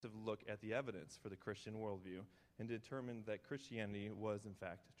look at the evidence for the Christian worldview and determined that Christianity was, in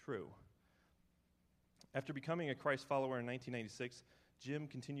fact, true. After becoming a Christ follower in 1996, Jim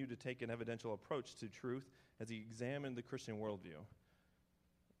continued to take an evidential approach to truth as he examined the Christian worldview.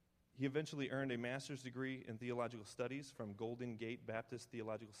 He eventually earned a master's degree in theological studies from Golden Gate Baptist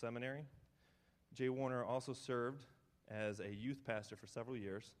Theological Seminary. J. Warner also served as a youth pastor for several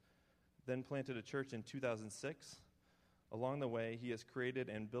years, then planted a church in 2006. Along the way, he has created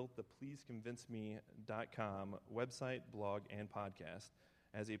and built the PleaseConvinceMe.com website, blog, and podcast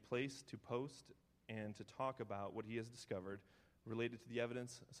as a place to post and to talk about what he has discovered related to the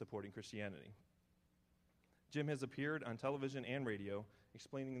evidence supporting Christianity. Jim has appeared on television and radio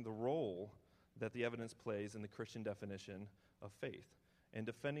explaining the role that the evidence plays in the Christian definition of faith and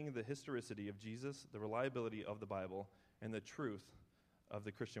defending the historicity of Jesus, the reliability of the Bible, and the truth of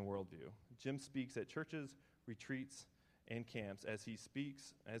the Christian worldview. Jim speaks at churches, retreats, and camps as he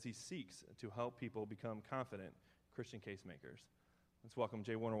seeks to help people become confident Christian case makers. Let's welcome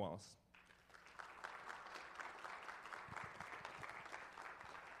J. Warner Wallace.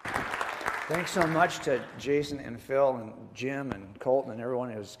 Thanks so much to Jason and Phil and Jim and Colton and everyone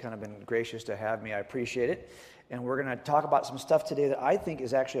who's kind of been gracious to have me. I appreciate it. And we're going to talk about some stuff today that I think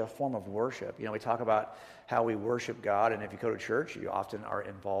is actually a form of worship. You know, we talk about how we worship God, and if you go to church, you often are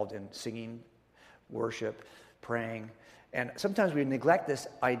involved in singing, worship, praying. And sometimes we neglect this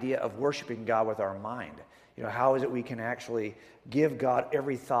idea of worshiping God with our mind. You know, how is it we can actually give God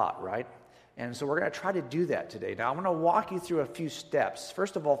every thought, right? And so we're going to try to do that today. Now, I'm going to walk you through a few steps.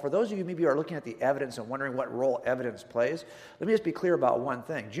 First of all, for those of you maybe who are looking at the evidence and wondering what role evidence plays, let me just be clear about one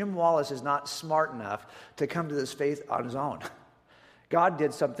thing. Jim Wallace is not smart enough to come to this faith on his own. God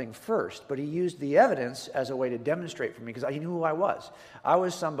did something first, but he used the evidence as a way to demonstrate for me because he knew who I was. I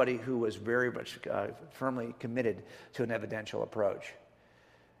was somebody who was very much firmly committed to an evidential approach.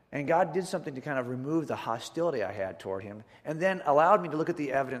 And God did something to kind of remove the hostility I had toward him and then allowed me to look at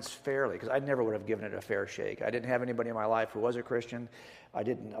the evidence fairly because I never would have given it a fair shake. I didn't have anybody in my life who was a Christian. I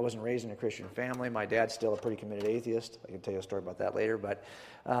wasn't raised in a Christian family. My dad's still a pretty committed atheist. I can tell you a story about that later. But,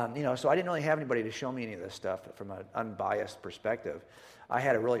 so I didn't really have anybody to show me any of this stuff from an unbiased perspective. I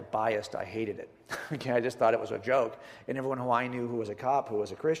had a really biased, I hated it. Okay, I just thought it was a joke. And everyone who I knew who was a cop, who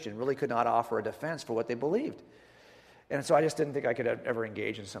was a Christian, really could not offer a defense for what they believed. And so I just didn't think I could ever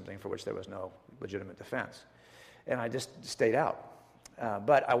engage in something for which there was no legitimate defense. And I just stayed out.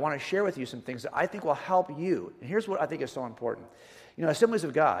 But I want to share with you some things that I think will help you. And here's what I think is so important. You know, Assemblies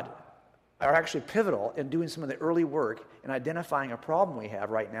of God are actually pivotal in doing some of the early work in identifying a problem we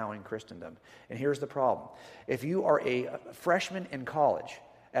have right now in Christendom. And here's the problem. If you are a freshman in college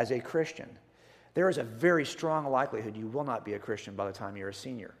as a Christian, there is a very strong likelihood you will not be a Christian by the time you're a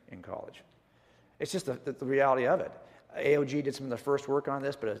senior in college. It's just the reality of it. AOG did some of the first work on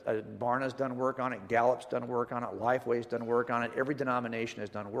this, but Barna's done work on it, Gallup's done work on it, Lifeway's done work on it, every denomination has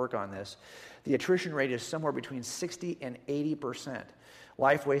done work on this. The attrition rate is somewhere between 60 and 80%.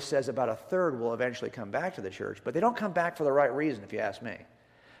 Lifeway says about a third will eventually come back to the church, but they don't come back for the right reason, if you ask me.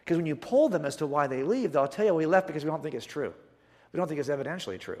 Because when you poll them as to why they leave, they'll tell you, we left because we don't think it's true. We don't think it's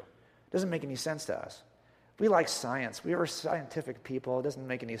evidentially true. It doesn't make any sense to us. We like science. We are scientific people. It doesn't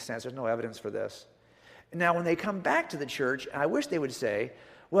make any sense. There's no evidence for this. Now, when they come back to the church, I wish they would say,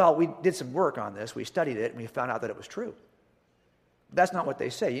 well, we did some work on this, we studied it, and we found out that it was true. That's not what they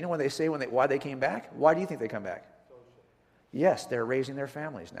say. You know what they say why they came back? Why do you think they come back? Yes, they're raising their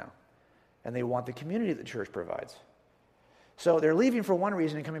families now. And they want the community that the church provides. So they're leaving for one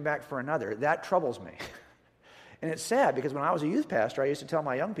reason and coming back for another. That troubles me. And it's sad because when I was a youth pastor, I used to tell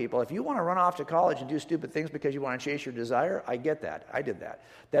my young people, if you want to run off to college and do stupid things because you want to chase your desire, I get that. I did that.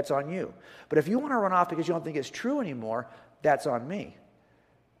 That's on you. But if you want to run off because you don't think it's true anymore, that's on me.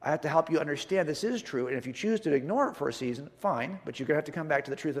 I have to help you understand this is true, and if you choose to ignore it for a season, fine, but you're going to have to come back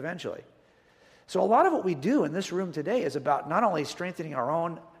to the truth eventually. So a lot of what we do in this room today is about not only strengthening our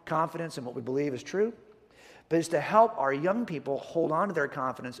own confidence in what we believe is true, but it's to help our young people hold on to their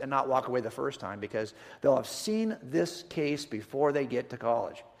confidence and not walk away the first time because they'll have seen this case before they get to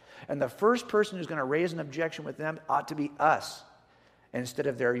college. And the first person who's going to raise an objection with them ought to be us instead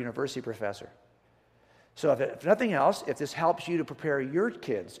of their university professor. So if nothing else, if this helps you to prepare your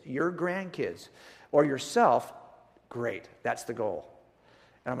kids, your grandkids, or yourself, great. That's the goal.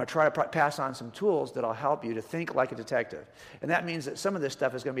 And I'm going to try to pass on some tools that will help you to think like a detective. And that means that some of this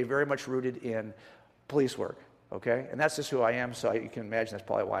stuff is going to be very much rooted in police work, okay? And that's just who I am, so you can imagine that's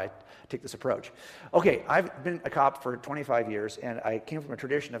probably why I take this approach. Okay, I've been a cop for 25 years, and I came from a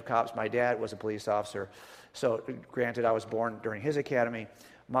tradition of cops. My dad was a police officer, so granted, I was born during his academy.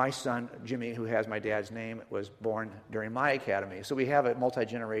 My son, Jimmy, who has my dad's name, was born during my academy. So we have a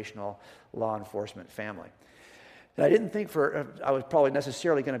multi-generational law enforcement family. And I didn't think I was probably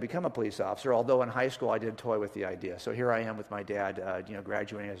necessarily going to become a police officer, although in high school I did toy with the idea. So here I am with my dad,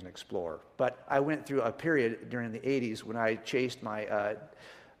 graduating as an explorer. But I went through a period during the 80s when I chased my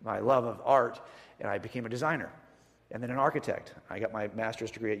love of art, and I became a designer and then an architect. I got my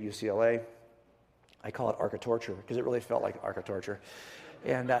master's degree at UCLA. I call it architorture because it really felt like architorture.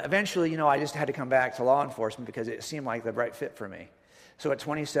 And eventually, I just had to come back to law enforcement because it seemed like the right fit for me. So at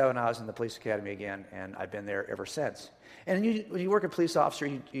 27, I was in the police academy again, and I've been there ever since. And when you work as a police officer,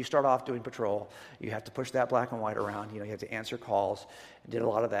 you start off doing patrol. You have to push that black and white around. You have to answer calls. I did a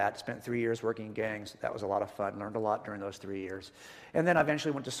lot of that. Spent 3 years working in gangs. That was a lot of fun. Learned a lot during those 3 years. And then I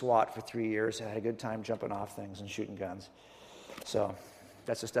eventually went to SWAT for 3 years. I had a good time jumping off things and shooting guns. So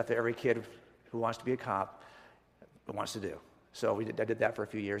that's the stuff that every kid who wants to be a cop wants to do. So I did that for a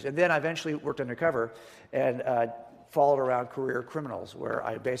few years. And then I eventually worked undercover and followed around career criminals, where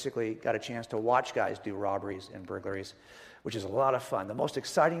I basically got a chance to watch guys do robberies and burglaries, which is a lot of fun. The most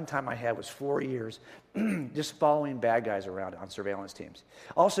exciting time I had was 4 years just following bad guys around on surveillance teams.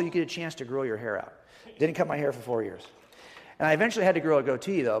 Also, you get a chance to grow your hair out. Didn't cut my hair for 4 years. And I eventually had to grow a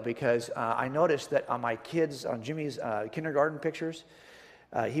goatee, though, because I noticed that on Jimmy's kindergarten pictures,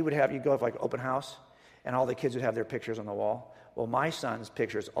 you'd go to like open house, and all the kids would have their pictures on the wall. Well, my son's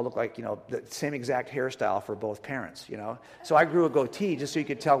pictures all look like, the same exact hairstyle for both parents, So I grew a goatee just so you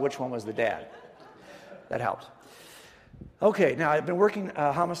could tell which one was the dad. That helps. Okay, now I've been working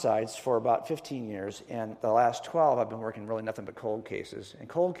homicides for about 15 years, and the last 12 I've been working really nothing but cold cases. And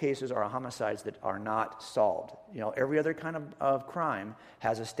cold cases are homicides that are not solved. Every other kind of crime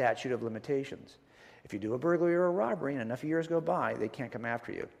has a statute of limitations. If you do a burglary or a robbery and enough years go by, they can't come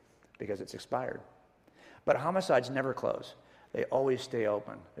after you because it's expired. But homicides never close. They always stay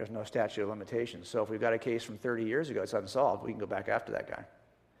open. There's no statute of limitations. So if we've got a case from 30 years ago, it's unsolved, we can go back after that guy.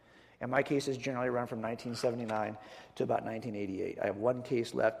 And my cases generally run from 1979 to about 1988. I have one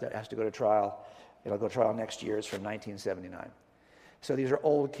case left that has to go to trial. It'll go to trial next year. It's from 1979. So these are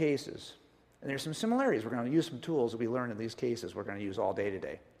old cases. And there's some similarities. We're going to use some tools that we learned in these cases we're going to use all day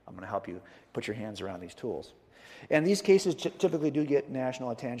today. I'm going to help you put your hands around these tools. And these cases typically do get national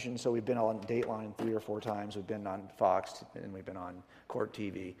attention, so we've been on Dateline 3 or 4 times. We've been on Fox, and we've been on Court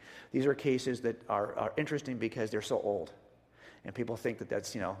TV. These are cases that are interesting because they're so old. And people think that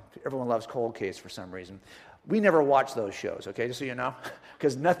that's, everyone loves cold case for some reason. We never watch those shows, okay, just so you know,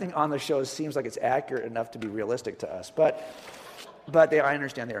 because nothing on the shows seems like it's accurate enough to be realistic to us. But I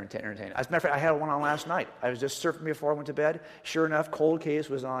understand they're entertaining. As a matter of fact, I had one on last night. I was just surfing before I went to bed. Sure enough, cold case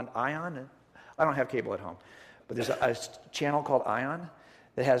was on ION. I don't have cable at home. But there's a channel called ION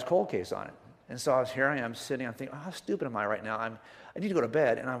that has cold case on it. And so here I am sitting, I'm thinking, how stupid am I right now? I need to go to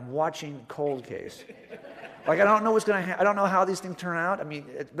bed, and I'm watching cold case. Like, I don't know what's going to happen. I don't know how these things turn out.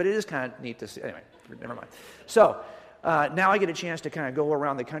 But it is kind of neat to see. Anyway, never mind. So now I get a chance to kind of go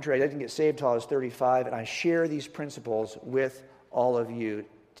around the country. I didn't get saved until I was 35, and I share these principles with all of you,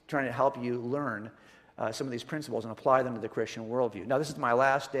 trying to help you learn some of these principles and apply them to the Christian worldview. Now, this is my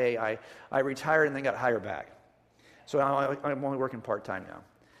last day. I retired and then got hired back. So I'm only working part-time now,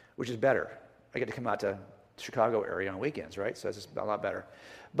 which is better. I get to come out to the Chicago area on weekends, right? So this is a lot better.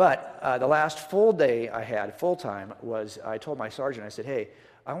 But the last full day I had, full-time, was I told my sergeant, I said, hey,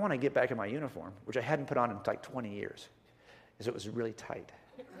 I want to get back in my uniform, which I hadn't put on in like 20 years, because it was really tight.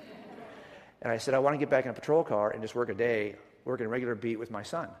 And I said, I want to get back in a patrol car and just work a regular beat with my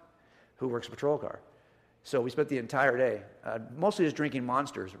son, who works a patrol car. So we spent the entire day, mostly just drinking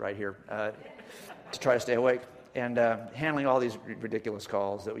Monsters right here to try to stay awake. And handling all these ridiculous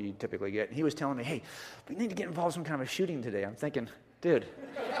calls that we typically get. And he was telling me, hey, we need to get involved in some kind of a shooting today. I'm thinking, dude,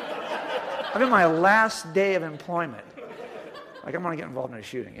 I'm in my last day of employment. Like, I'm going to get involved in a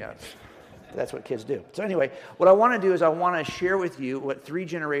shooting. Yeah, that's what kids do. So anyway, what I want to do is I want to share with you what 3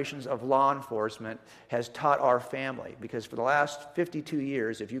 generations of law enforcement has taught our family. Because for the last 52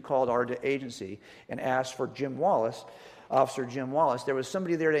 years, if you called our agency and asked for Jim Wallace, Officer Jim Wallace, there was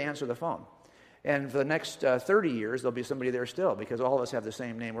somebody there to answer the phone. And for the next 30 years, there'll be somebody there still, because all of us have the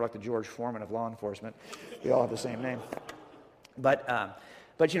same name. We're like the George Foreman of law enforcement. We all have the same name. But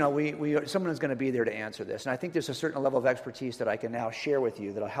someone is going to be there to answer this. And I think there's a certain level of expertise that I can now share with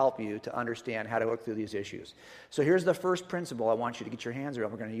you that'll help you to understand how to work through these issues. So here's the first principle I want you to get your hands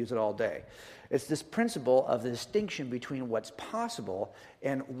around. We're going to use it all day. It's this principle of the distinction between what's possible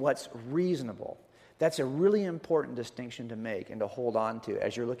and what's reasonable. That's a really important distinction to make and to hold on to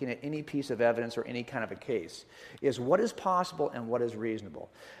as you're looking at any piece of evidence or any kind of a case, is what is possible and what is reasonable.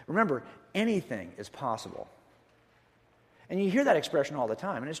 Remember, anything is possible. And you hear that expression all the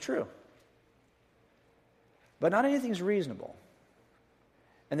time, and it's true. But not anything's reasonable.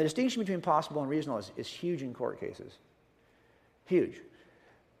 And the distinction between possible and reasonable is huge in court cases. Huge.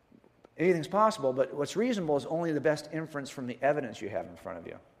 Anything's possible, but what's reasonable is only the best inference from the evidence you have in front of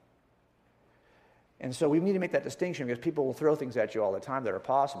you. And so we need to make that distinction because people will throw things at you all the time that are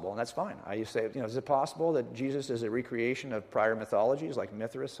possible, and that's fine. I used to say, is it possible that Jesus is a recreation of prior mythologies like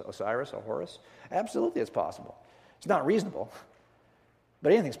Mithras, Osiris, or Horus? Absolutely, it's possible. It's not reasonable,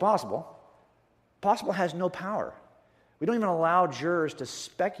 but anything's possible. Possible has no power. We don't even allow jurors to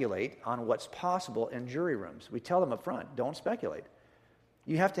speculate on what's possible in jury rooms. We tell them up front, don't speculate.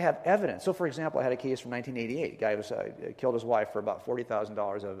 You have to have evidence. So, for example, I had a case from 1988. A guy killed his wife for about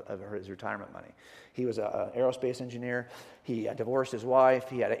 $40,000 of his retirement money. He was an aerospace engineer. He divorced his wife.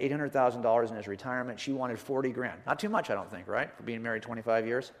 He had $800,000 in his retirement. She wanted $40,000. Not too much, I don't think, right, for being married 25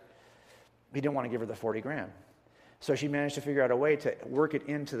 years? He didn't want to give her the $40,000. So she managed to figure out a way to work it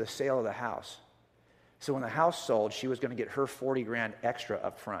into the sale of the house. So when the house sold, she was going to get her $40,000 extra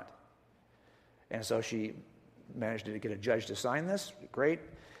up front. And so she managed to get a judge to sign this. Great.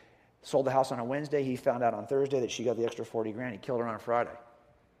 Sold the house on a Wednesday. He found out on Thursday that she got the extra $40,000. He killed her on a Friday.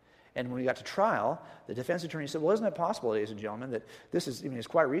 And when we got to trial, the defense attorney said, well, isn't it possible, ladies and gentlemen, that this is, it's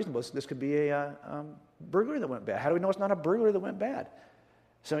quite reasonable. This could be a burglary that went bad. How do we know it's not a burglary that went bad?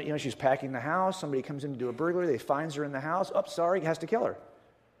 So, she's packing the house. Somebody comes in to do a burglary. They finds her in the house. Oh, sorry, has to kill her.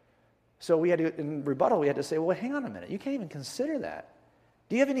 So we had to, in rebuttal, we had to say, well, hang on a minute. You can't even consider that.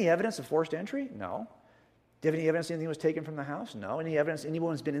 Do you have any evidence of forced entry? No. Do you have any evidence anything was taken from the house? No. Any evidence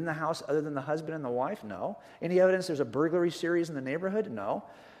anyone's been in the house other than the husband and the wife? No. Any evidence there's a burglary series in the neighborhood? No.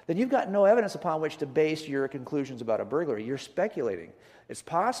 Then you've got no evidence upon which to base your conclusions about a burglary. You're speculating. It's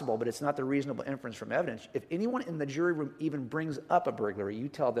possible, but it's not the reasonable inference from evidence. If anyone in the jury room even brings up a burglary, you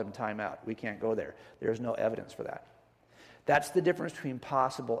tell them time out. We can't go there. There's no evidence for that. That's the difference between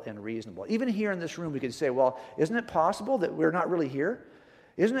possible and reasonable. Even here in this room, we could say, well, isn't it possible that we're not really here?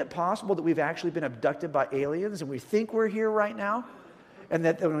 Isn't it possible that we've actually been abducted by aliens and we think we're here right now? And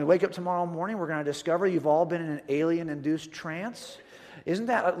that when we wake up tomorrow morning, we're going to discover you've all been in an alien-induced trance? Isn't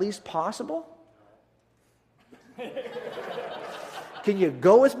that at least possible? Can you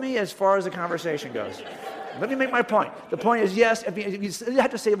go with me as far as the conversation goes? Let me make my point. The point is, yes, if you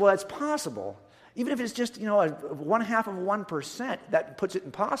have to say, well, that's possible. Even if it's just, 0.1%, that puts it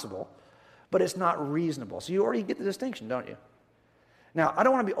impossible, but it's not reasonable. So you already get the distinction, don't you? Now, I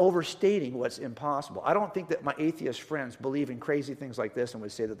don't want to be overstating what's impossible. I don't think that my atheist friends believe in crazy things like this and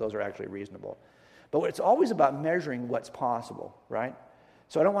would say that those are actually reasonable. But it's always about measuring what's possible, right?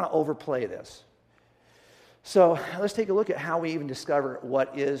 So I don't want to overplay this. So let's take a look at how we even discover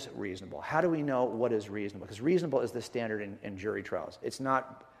what is reasonable. How do we know what is reasonable? Because reasonable is the standard in jury trials. It's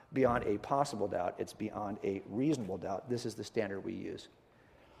not beyond a possible doubt. It's beyond a reasonable doubt. This is the standard we use.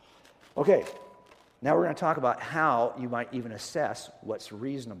 Okay, now we're going to talk about how you might even assess what's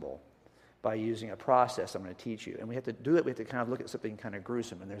reasonable by using a process I'm going to teach you. And we have to do it. We have to kind of look at something kind of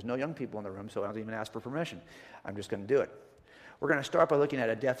gruesome. And there's no young people in the room, so I don't even ask for permission. I'm just going to do it. We're going to start by looking at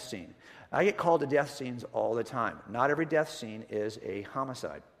a death scene. I get called to death scenes all the time. Not every death scene is a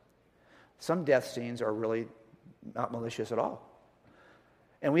homicide. Some death scenes are really not malicious at all.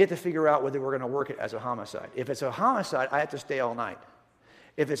 And we have to figure out whether we're going to work it as a homicide. If it's a homicide, I have to stay all night.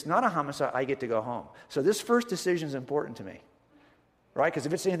 If it's not a homicide, I get to go home. So this first decision is important to me, right? Because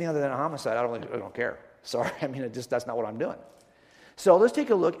if it's anything other than a homicide, I don't care. Sorry, that's not what I'm doing. So let's take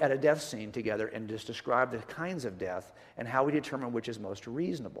a look at a death scene together and just describe the kinds of death and how we determine which is most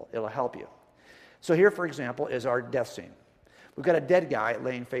reasonable. It'll help you. So here, for example, is our death scene. We've got a dead guy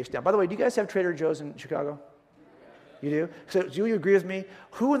laying face down. By the way, do you guys have Trader Joe's in Chicago? You do? So do you agree with me?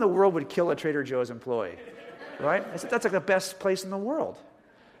 Who in the world would kill a Trader Joe's employee? Right? That's like the best place in the world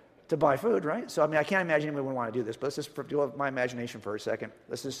to buy food, right? So, I can't imagine anyone would want to do this, but let's just do my imagination for a second.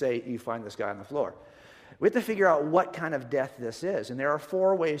 Let's just say you find this guy on the floor. We have to figure out what kind of death this is, and there are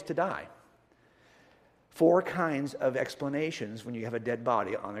 4 ways to die. 4 kinds of explanations when you have a dead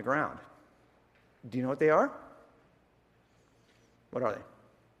body on the ground. Do you know what they are? What are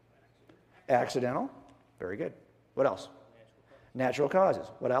they? Accidental. Very good. What else? Natural causes.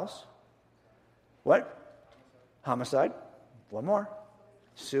 What else? What? Homicide. One more.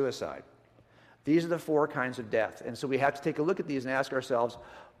 Suicide. These are the 4 kinds of death. And so we have to take a look at these and ask ourselves,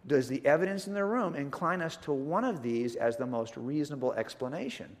 does the evidence in the room incline us to one of these as the most reasonable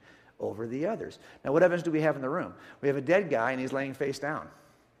explanation over the others? Now, what evidence do we have in the room? We have a dead guy and he's laying face down.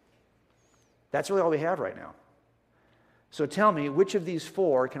 That's really all we have right now. So tell me, which of these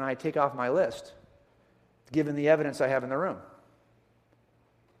 4 can I take off my list, given the evidence I have in the room?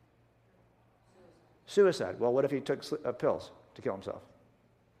 Suicide. Well, what if he took pills to kill himself?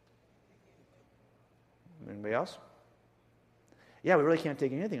 Anybody else? Yeah, we really can't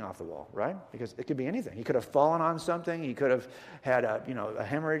take anything off the wall, right? Because it could be anything. He could have fallen on something. He could have had a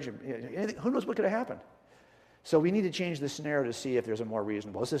hemorrhage. Anything. Who knows what could have happened? So we need to change the scenario to see if there's a more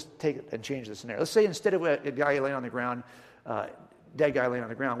reasonable. Let's just take it and change the scenario. Let's say instead of a guy laying on the ground, dead guy laying on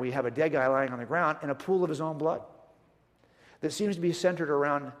the ground, we have a dead guy lying on the ground in a pool of his own blood that seems to be centered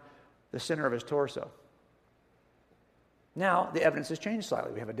around the center of his torso. Now, the evidence has changed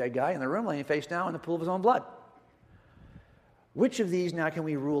slightly. We have a dead guy in the room laying face down in the pool of his own blood. Which of these now can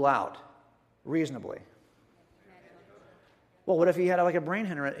we rule out reasonably? Well, what if he had like a brain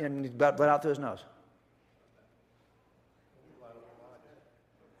hemorrhage and bled out through his nose?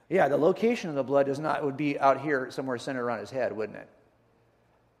 Yeah, the location of the blood would be out here somewhere centered around his head, wouldn't it?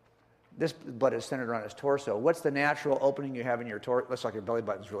 This blood is centered around his torso. What's the natural opening you have in your torso? Looks like your belly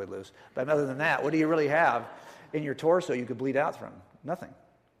button's really loose. But other than that, what do you really have in your torso you could bleed out from? Nothing.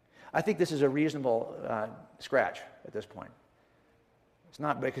 I think this is a reasonable scratch at this point. It's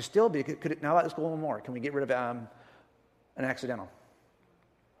not, but it could still be. Now let's go one more. Can we get rid of an accidental?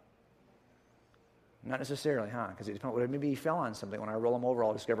 Not necessarily, huh? Because maybe he fell on something. When I roll him over,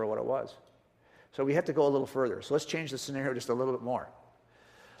 I'll discover what it was. So we have to go a little further. So let's change the scenario just a little bit more.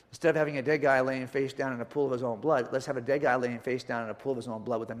 Instead of having a dead guy laying face down in a pool of his own blood, let's have a dead guy laying face down in a pool of his own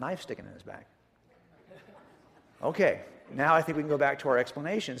blood with a knife sticking in his back. Okay, now I think we can go back to our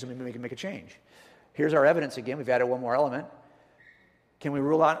explanations and maybe we can make a change. Here's our evidence again. We've added one more element. Can we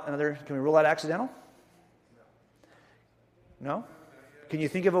rule out accidental? No? Can you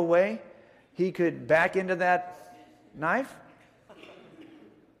think of a way he could back into that knife?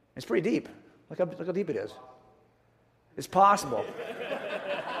 It's pretty deep. Look how deep it is. It's possible.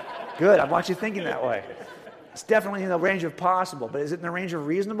 Good, I want you thinking that way. It's definitely in the range of possible, but is it in the range of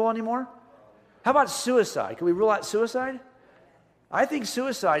reasonable anymore? How about suicide? Can we rule out suicide? I think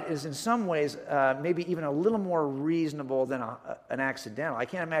suicide is in some ways maybe even a little more reasonable than an accidental. I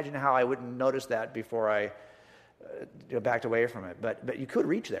can't imagine how I wouldn't notice that before I backed away from it, but you could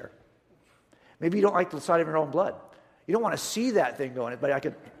reach there. Maybe you don't like the sight of your own blood. You don't want to see that thing going, but I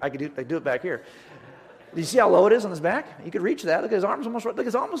could do it back here. Do you see how low it is on his back? You could reach that. Look at his arms almost. Look,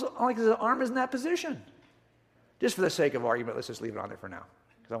 it's almost like his arm is in that position. Just for the sake of argument, let's just leave it on there for now,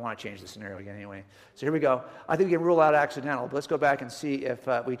 because I want to change the scenario again anyway. So here we go. I think we can rule out accidental, but let's go back and see if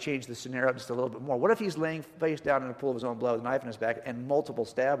we change the scenario just a little bit more. What if he's laying face down in a pool of his own blood with a knife in his back and multiple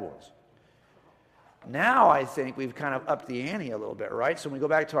stab wounds? Now I think we've kind of upped the ante a little bit, right? So when we go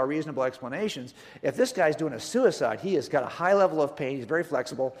back to our reasonable explanations, if this guy's doing a suicide, he has got a high level of pain, he's very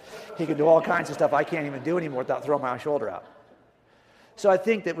flexible, he can do all kinds of stuff I can't even do anymore without throwing my shoulder out. So I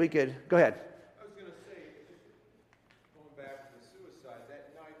think that we could, go ahead. I was going to say, going back to the suicide, that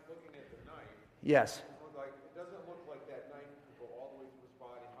knife, looking at the knife, Yes. it doesn't look like that knife could go all the way through his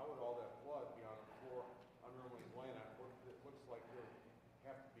body. How would all that blood be on the floor under him when he's laying on it? It looks like there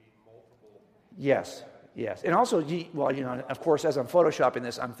have to be multiple. Yes. And also, of course, as I'm photoshopping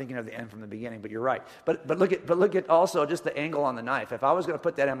this, I'm thinking of the end from the beginning, but you're right. But look at also just the angle on the knife. If I was going to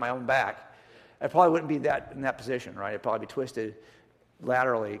put that on my own back, I probably wouldn't be in that position, right? It'd probably be twisted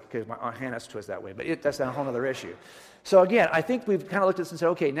laterally because my hand has to twist that way. But that's a whole other issue. So again, I think we've kind of looked at this and said,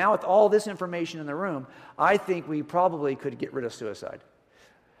 okay, now with all this information in the room, I think we probably could get rid of suicide.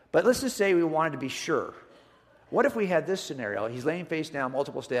 But let's just say we wanted to be sure. What if we had this scenario? He's laying face down,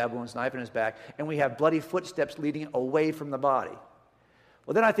 multiple stab wounds, knife in his back, and we have bloody footsteps leading away from the body.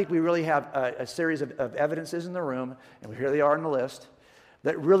 Well, then I think we really have a series of evidences in the room, and here they are on the list,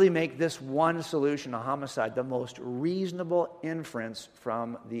 that really make this one solution, a homicide, the most reasonable inference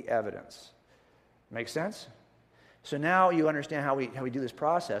from the evidence. Make sense? So now you understand how we do this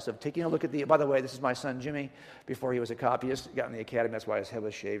process of taking a look at by the way, this is my son Jimmy before he was a cop. He just got in the academy, that's why his head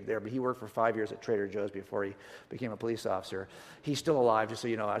was shaved there, but he worked for 5 years at Trader Joe's before he became a police officer. He's still alive, just so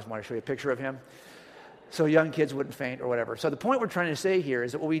you know. I just want to show you a picture of him so young kids wouldn't faint or whatever. So the point we're trying to say here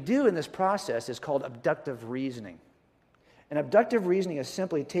is that what we do in this process is called abductive reasoning. And abductive reasoning is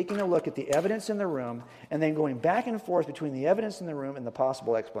simply taking a look at the evidence in the room and then going back and forth between the evidence in the room and the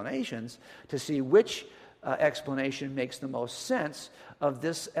possible explanations to see which explanation makes the most sense of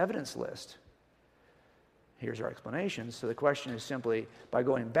this evidence list. Here's our explanations. So the question is simply, by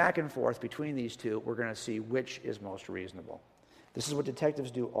going back and forth between these two, we're going to see which is most reasonable. This is what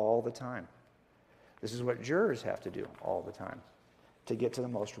detectives do all the time. This is what jurors have to do all the time to get to the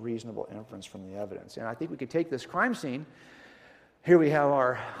most reasonable inference from the evidence. And I think we could take this crime scene. Here we have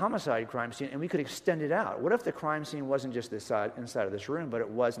our homicide crime scene, and we could extend it out. What if the crime scene wasn't just this side, inside of this room, but it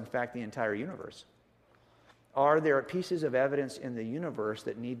was, in fact, the entire universe? Are there pieces of evidence in the universe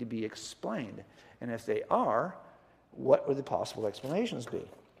that need to be explained? And if they are, what would the possible explanations be?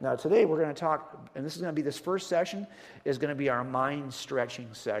 Now, today we're going to talk, and this is going to be this first session, is going to be our mind-stretching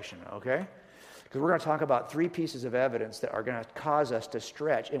session, okay? Because we're going to talk about 3 pieces of evidence that are going to cause us to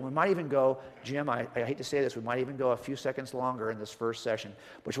stretch. And we might even go, Jim, I hate to say this, we might even go a few seconds longer in this first session,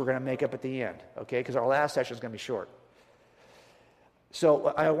 which we're going to make up at the end, okay? Because our last session is going to be short. So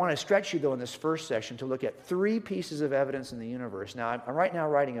I want to stretch you, though, in this first session to look at 3 pieces of evidence in the universe. Now, I'm right now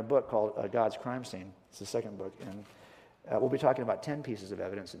writing a book called God's Crime Scene. It's the second book, and we'll be talking about 10 pieces of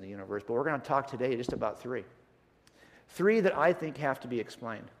evidence in the universe, but we're going to talk today just about 3. 3 that I think have to be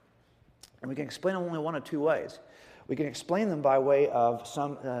explained. And we can explain them only one of 2 ways. We can explain them by way of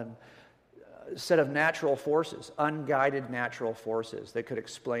some set of natural forces, unguided natural forces that could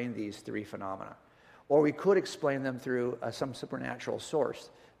explain these 3 phenomena. Or we could explain them through some supernatural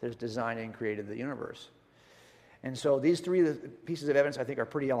source that has designed and created the universe. And so these 3 pieces of evidence I think are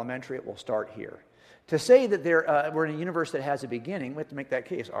pretty elementary. We'll start here. To say that we're in a universe that has a beginning, we have to make that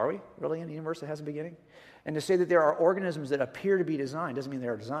case. Are we really in a universe that has a beginning? And to say that there are organisms that appear to be designed doesn't mean they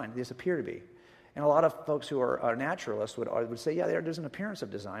are designed. They just appear to be. And a lot of folks who are naturalists would say, yeah, there's an appearance of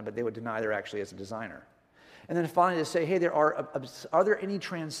design, but they would deny there actually is a designer. And then finally to say, hey, are there any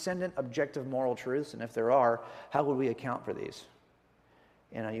transcendent objective moral truths? And if there are, how would we account for these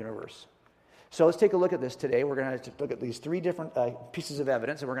in a universe? So let's take a look at this today. We're going to look at these 3 different pieces of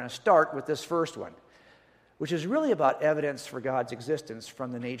evidence, and we're going to start with this first one, which is really about evidence for God's existence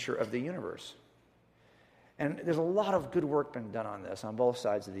from the nature of the universe. And there's a lot of good work been done on this, on both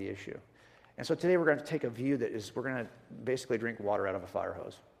sides of the issue. And so today we're going to take a view that is, we're going to basically drink water out of a fire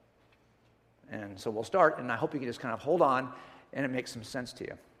hose. And so we'll start, and I hope you can just kind of hold on, and it makes some sense to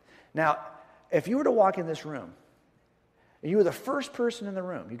you. Now, if you were to walk in this room, and you were the first person in the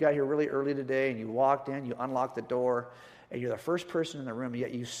room, you got here really early today, and you walked in, you unlocked the door, and you're the first person in the room,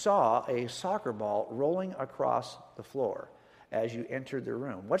 yet you saw a soccer ball rolling across the floor as you entered the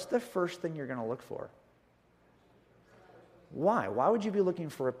room. What's the first thing you're going to look for? Why? Why would you be looking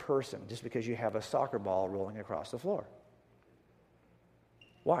for a person just because you have a soccer ball rolling across the floor?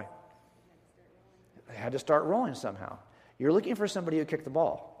 Why? It had to start rolling somehow. You're looking for somebody who kicked the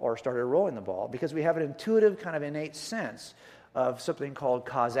ball or started rolling the ball because we have an intuitive kind of innate sense of something called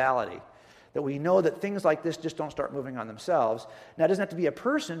causality. That we know that things like this just don't start moving on themselves. Now, it doesn't have to be a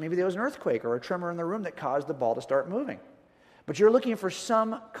person. Maybe there was an earthquake or a tremor in the room that caused the ball to start moving. But you're looking for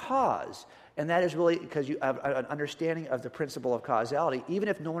some cause. And that is really because you have an understanding of the principle of causality, even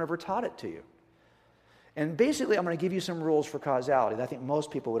if no one ever taught it to you. And basically, I'm going to give you some rules for causality that I think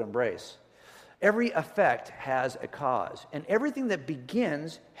most people would embrace. Every effect has a cause. And everything that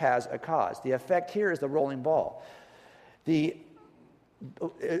begins has a cause. The effect here is the rolling ball. It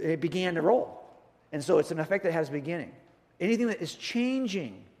began to roll. And so it's an effect that has a beginning. Anything that is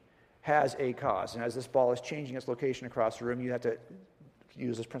changing has a cause. And as this ball is changing its location across the room, you have to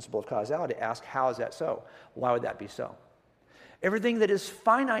use this principle of causality to ask, how is that so? Why would that be so? Everything that is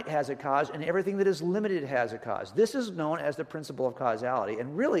finite has a cause, and everything that is limited has a cause. This is known as the principle of causality.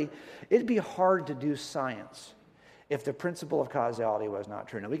 And really, it'd be hard to do science if the principle of causality was not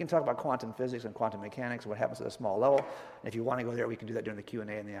true. Now, we can talk about quantum physics and quantum mechanics and what happens at a small level. And if you want to go there, we can do that during the Q&A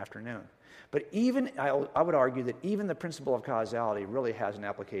in the afternoon. But I would argue that even the principle of causality really has an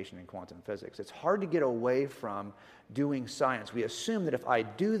application in quantum physics. It's hard to get away from doing science. We assume that if I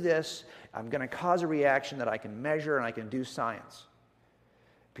do this, I'm going to cause a reaction that I can measure and I can do science.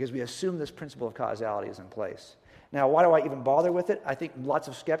 Because we assume this principle of causality is in place. Now, why do I even bother with it? I think lots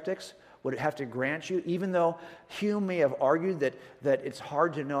of skeptics would have to grant you, even though Hume may have argued that it's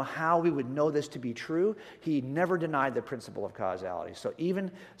hard to know how we would know this to be true, he never denied the principle of causality. So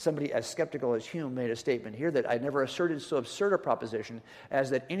even somebody as skeptical as Hume made a statement here that I never asserted so absurd a proposition as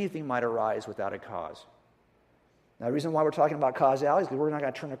that anything might arise without a cause. Now, the reason why we're talking about causality is because we're not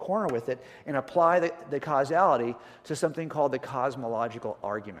going to turn a corner with it and apply the causality to something called the cosmological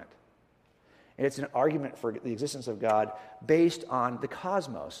argument. And it's an argument for the existence of God based on the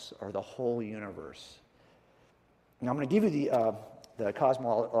cosmos, or the whole universe. Now, I'm going to give you the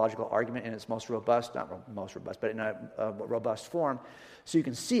cosmological argument in its most robust, not most robust, but in a robust form, so you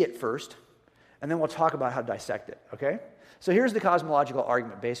can see it first, and then we'll talk about how to dissect it, okay? So here's the cosmological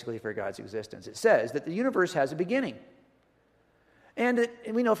argument, basically, for God's existence. It says that the universe has a beginning. And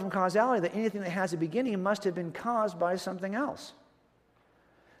we know from causality that anything that has a beginning must have been caused by something else.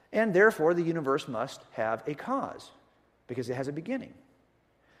 And therefore, the universe must have a cause, because it has a beginning.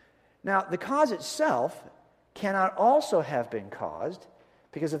 Now, the cause itself cannot also have been caused,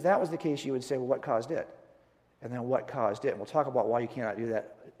 because if that was the case, you would say, well, what caused it? And then what caused it? And we'll talk about why you cannot do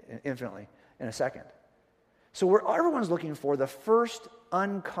that infinitely in a second. So everyone's looking for the first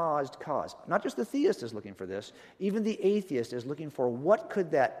uncaused cause. Not just the theist is looking for this, even the atheist is looking for what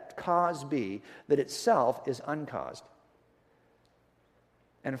could that cause be that itself is uncaused.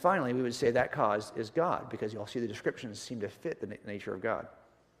 And finally, we would say that cause is God, because you'll see the descriptions seem to fit the nature of God.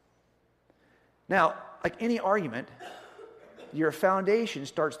 Now, like any argument, your foundation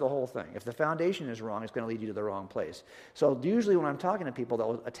starts the whole thing. If the foundation is wrong, it's going to lead you to the wrong place. So usually when I'm talking to people,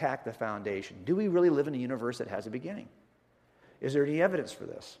 they'll attack the foundation. Do we really live in a universe that has a beginning? Is there any evidence for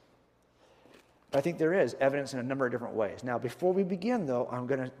this? I think there is evidence in a number of different ways. Now, before we begin, though, I'm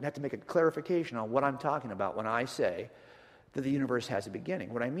going to have to make a clarification on what I'm talking about when I say that the universe has a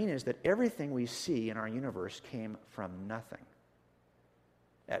beginning. What I mean is that everything we see in our universe came from nothing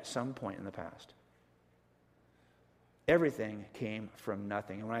at some point in the past. Everything came from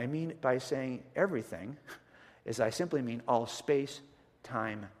nothing. And what I mean by saying everything is I simply mean all space,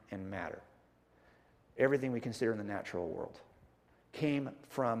 time, and matter. Everything we consider in the natural world came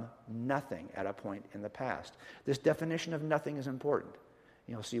from nothing at a point in the past. This definition of nothing is important.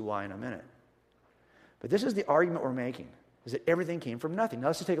 You'll see why in a minute. But this is the argument we're making, is that everything came from nothing. Now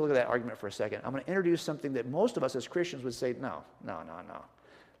let's just take a look at that argument for a second. I'm going to introduce something that most of us as Christians would say, no.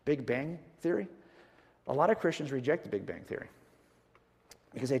 Big Bang theory? A lot of Christians reject the Big Bang theory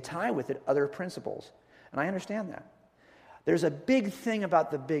because they tie with it other principles. And I understand that. There's a big thing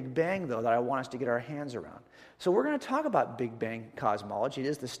about the Big Bang, though, that I want us to get our hands around. So we're going to talk about Big Bang cosmology. It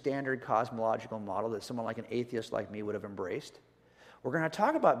is the standard cosmological model that someone like an atheist like me would have embraced. We're going to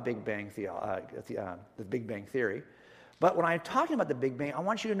talk about the Big Bang theory. But when I'm talking about the Big Bang, I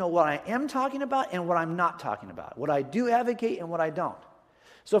want you to know what I am talking about and what I'm not talking about, what I do advocate and what I don't.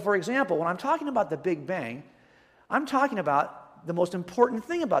 So, for example, when I'm talking about the Big Bang, I'm talking about the most important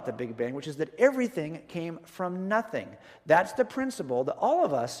thing about the Big Bang, which is that everything came from nothing. That's the principle that all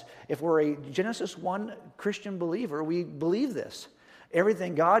of us, if we're a Genesis 1 Christian believer, we believe this.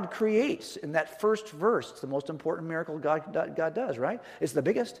 Everything God creates in that first verse, it's the most important miracle God does, right? It's the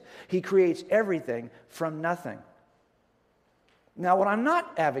biggest. He creates everything from nothing. Now, what I'm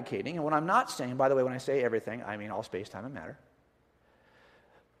not advocating, and what I'm not saying, by the way, when I say everything, I mean all space, time, and matter.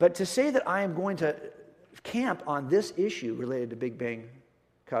 But to say that I am going to camp on this issue related to Big Bang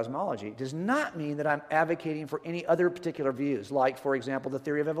cosmology does not mean that I'm advocating for any other particular views, like, for example, the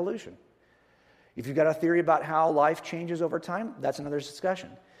theory of evolution. If you've got a theory about how life changes over time, that's another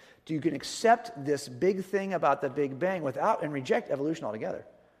discussion. You can accept this big thing about the Big Bang and reject evolution altogether.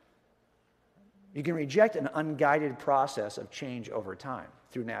 You can reject an unguided process of change over time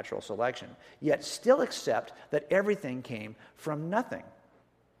through natural selection, yet still accept that everything came from nothing.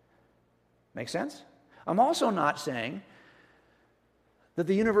 Make sense? I'm also not saying that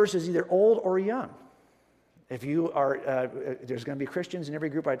the universe is either old or young. If you are, there's going to be Christians in every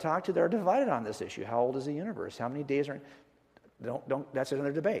group I talk to that are divided on this issue. How old is the universe? How many days are? That's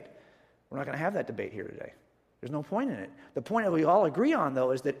another debate. We're not going to have that debate here today. There's no point in it. The point that we all agree on,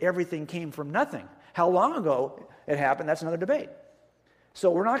 though, is that everything came from nothing. How long ago it happened, that's another debate.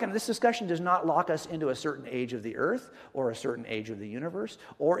 So this discussion does not lock us into a certain age of the earth or a certain age of the universe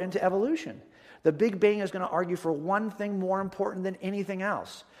or into evolution. The Big Bang is going to argue for one thing more important than anything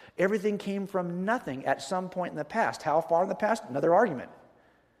else. Everything came from nothing at some point in the past. How far in the past? Another argument.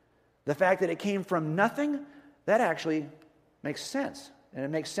 The fact that it came from nothing, that actually makes sense. And it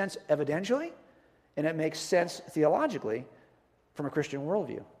makes sense evidentially, and it makes sense theologically from a Christian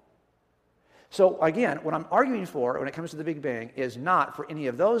worldview. So again, what I'm arguing for when it comes to the Big Bang is not for any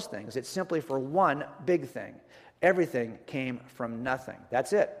of those things. It's simply for one big thing. Everything came from nothing.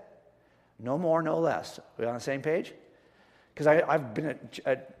 That's it. No more, no less. Are we on the same page? Because I've been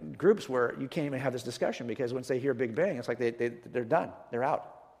at groups where you can't even have this discussion because once they hear Big Bang, it's like they're done. They're out.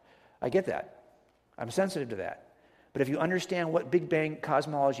 I get that. I'm sensitive to that. But if you understand what Big Bang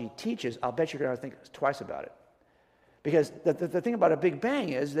cosmology teaches, I'll bet you're going to think twice about it. Because the thing about a Big Bang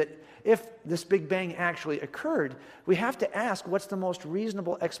is that if this Big Bang actually occurred, we have to ask what's the most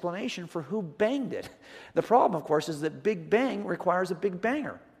reasonable explanation for who banged it. The problem, of course, is that Big Bang requires a Big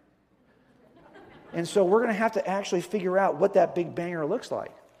Banger. And so we're going to have to actually figure out what that Big Banger looks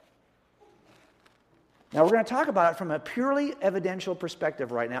like. Now, we're going to talk about it from a purely evidential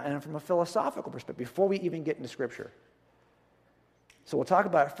perspective right now and from a philosophical perspective before we even get into Scripture. So we'll talk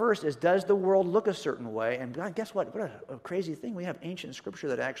about it first is, does the world look a certain way? And God, guess what? What a crazy thing. We have ancient Scripture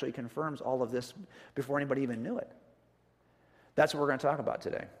that actually confirms all of this before anybody even knew it. That's what we're going to talk about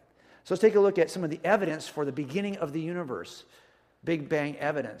today. So let's take a look at some of the evidence for the beginning of the universe. Big Bang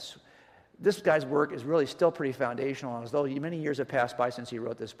evidence. This guy's work is really still pretty foundational, as though many years have passed by since he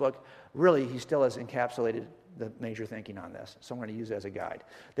wrote this book. Really, he still has encapsulated the major thinking on this, so I'm going to use it as a guide.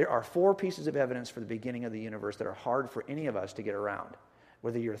 There are 4 pieces of evidence for the beginning of the universe that are hard for any of us to get around,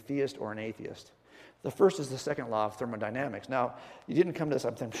 whether you're a theist or an atheist. The first is the second law of thermodynamics. Now, you didn't come to this,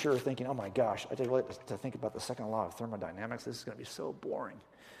 I'm sure, thinking, oh my gosh, I did really to think about the second law of thermodynamics. This is going to be so boring.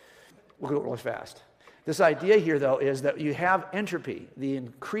 We'll go really fast. This idea here, though, is that you have entropy, the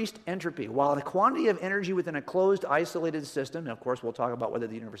increased entropy. While the quantity of energy within a closed, isolated system, and of course we'll talk about whether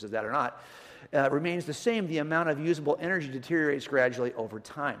the universe is that or not, remains the same, the amount of usable energy deteriorates gradually over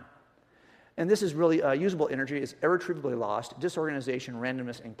time. And this is really, usable energy is irretrievably lost, disorganization,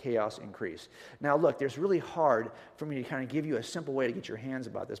 randomness, and chaos increase. Now look, there's really hard for me to kind of give you a simple way to get your hands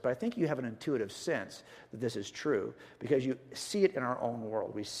about this, but I think you have an intuitive sense that this is true because you see it in our own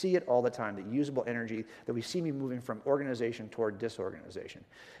world. We see it all the time, the usable energy, that we see me moving from organization toward disorganization.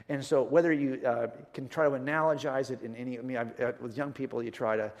 And so whether you can try to analogize it in any, with young people, you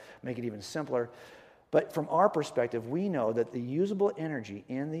try to make it even simpler. But from our perspective, we know that the usable energy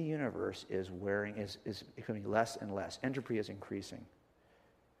in the universe is becoming less and less. Entropy is increasing.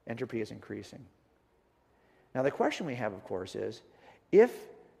 Entropy is increasing. Now, the question we have, of course, is, if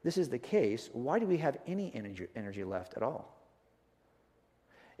this is the case, why do we have any energy left at all?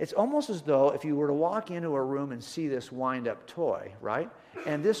 It's almost as though if you were to walk into a room and see this wind-up toy, right?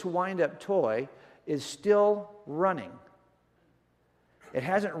 And this wind-up toy is still running. It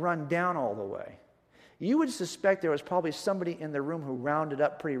hasn't run down all the way. You would suspect there was probably somebody in the room who wound it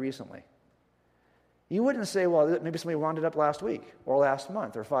up pretty recently. You wouldn't say, well, maybe somebody wound it up last week or last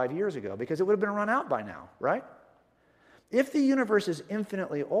month or 5 years ago, because it would have been run out by now, right? If the universe is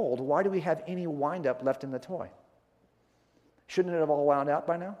infinitely old, why do we have any wind-up left in the toy? Shouldn't it have all wound out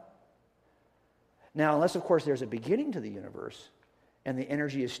by now? Now, unless, of course, there's a beginning to the universe and the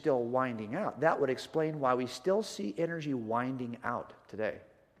energy is still winding out, that would explain why we still see energy winding out today.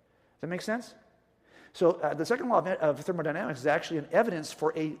 Does that make sense? So the second law of thermodynamics is actually an evidence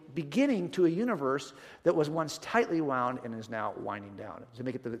for a beginning to a universe that was once tightly wound and is now winding down, to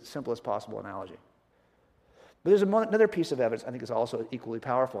make it the simplest possible analogy. But there's another piece of evidence I think is also equally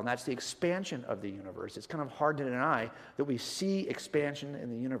powerful, and that's the expansion of the universe. It's kind of hard to deny that we see expansion in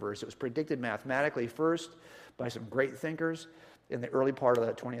the universe. It was predicted mathematically first by some great thinkers in the early part of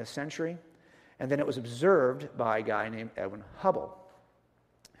the 20th century, and then it was observed by a guy named Edwin Hubble,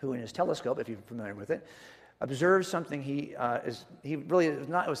 who in his telescope, if you're familiar with it, observed something he was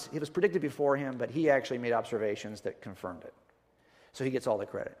predicted before him, but he actually made observations that confirmed it. So he gets all the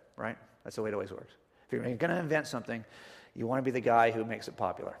credit, right? That's the way it always works. If you're going to invent something, you want to be the guy who makes it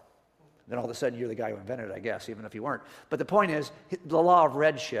popular. Then all of a sudden you're the guy who invented it, I guess, even if you weren't. But the point is, the law of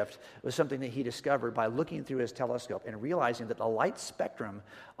redshift was something that he discovered by looking through his telescope and realizing that the light spectrum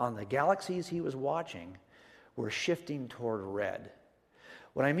on the galaxies he was watching were shifting toward red.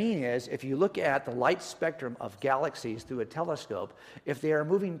 What I mean is, if you look at the light spectrum of galaxies through a telescope, if they are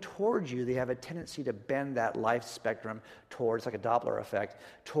moving towards you, they have a tendency to bend that light spectrum towards, like a Doppler effect,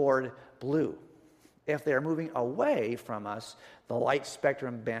 toward blue. If they are moving away from us, the light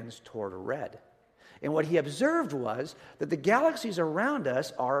spectrum bends toward red. And what he observed was that the galaxies around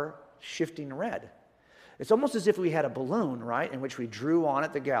us are shifting red. It's almost as if we had a balloon, right, in which we drew on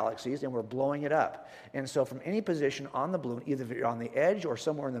it the galaxies and we're blowing it up. And so from any position on the balloon, either if you're on the edge or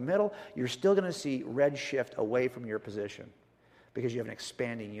somewhere in the middle, you're still going to see red shift away from your position because you have an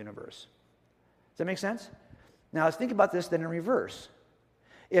expanding universe. Does that make sense? Now let's think about this then in reverse.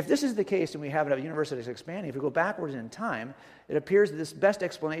 If this is the case and we have a universe that is expanding, if we go backwards in time, it appears that this best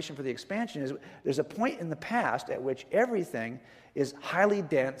explanation for the expansion is there's a point in the past at which everything is highly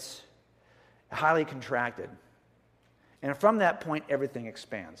dense, highly contracted. And from that point, everything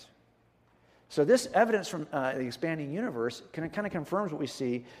expands. So this evidence from the expanding universe kind of confirms what we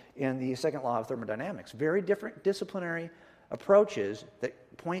see in the second law of thermodynamics. Very different disciplinary approaches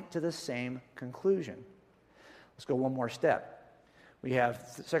that point to the same conclusion. Let's go one more step. We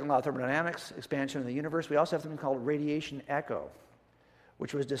have the second law of thermodynamics, expansion of the universe. We also have something called radiation echo,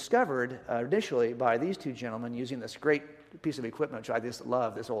 which was discovered initially by these two gentlemen using this great piece of equipment, which I just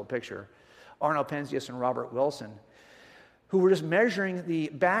love, this old picture, Arno Penzias and Robert Wilson, who were just measuring the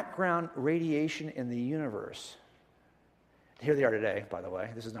background radiation in the universe. Here they are today, by the way.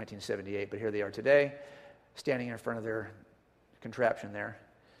 This is 1978, but here they are today, standing in front of their contraption there.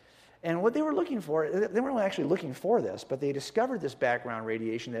 And what they were looking for, they weren't actually looking for this, but they discovered this background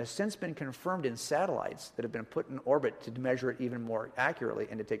radiation that has since been confirmed in satellites that have been put in orbit to measure it even more accurately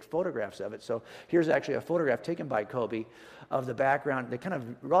and to take photographs of it. So here's actually a photograph taken by COBE of the background, the kind of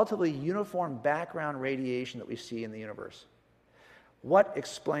relatively uniform background radiation that we see in the universe. What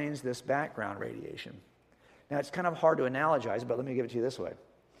explains this background radiation? Now, it's kind of hard to analogize, but let me give it to you this way.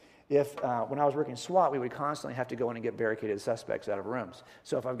 when I was working SWAT, we would constantly have to go in and get barricaded suspects out of rooms.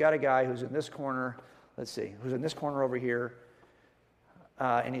 So if I've got a guy who's in this corner, who's in this corner over here,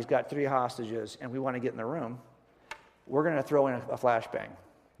 and he's got 3 hostages, and we want to get in the room, we're going to throw in a flashbang.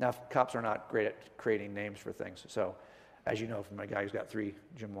 Now, cops are not great at creating names for things. So, as you know from a guy who's got 3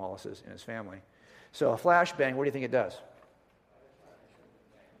 Jim Wallaces in his family. So a flashbang, what do you think it does?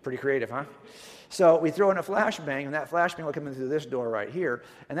 Pretty creative, huh? So we throw in a flashbang, and that flashbang will come in through this door right here,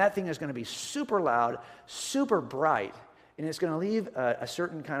 and that thing is going to be super loud, super bright, and it's going to leave a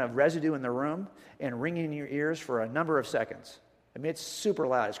certain kind of residue in the room and ringing in your ears for a number of seconds. I mean, it's super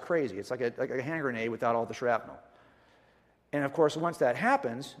loud. It's crazy. It's like a hand grenade without all the shrapnel. And, of course, once that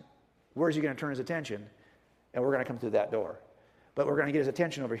happens, where's he going to turn his attention? And we're going to come through that door. But we're going to get his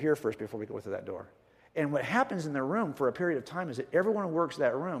attention over here first before we go through that door. And what happens in the room for a period of time is that everyone who works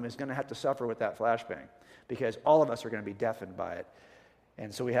that room is going to have to suffer with that flashbang because all of us are going to be deafened by it.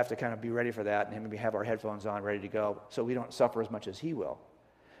 And so we have to kind of be ready for that and maybe have our headphones on ready to go so we don't suffer as much as he will.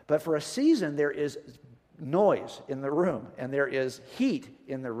 But for a season, there is noise in the room, and there is heat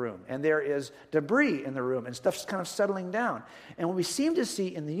in the room, and there is debris in the room, and stuff's kind of settling down. And what we seem to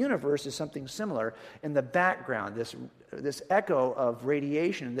see in the universe is something similar in the background, this echo of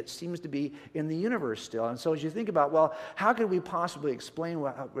radiation that seems to be in the universe still. And so as you think about, well, how could we possibly explain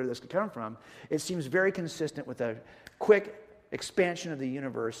where this could come from? It seems very consistent with a quick expansion of the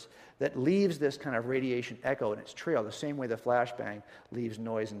universe that leaves this kind of radiation echo in its trail, the same way the flashbang leaves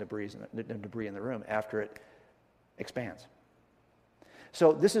noise and debris in the room after it expands.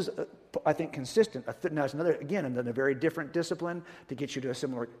 So this is, I think, consistent. Now, it's another very different discipline to get you to a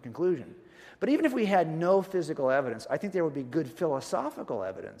similar conclusion. But even if we had no physical evidence, I think there would be good philosophical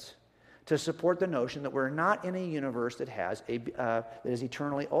evidence to support the notion that we're not in a universe that is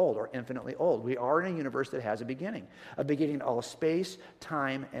eternally old or infinitely old. We are in a universe that has a beginning to all space,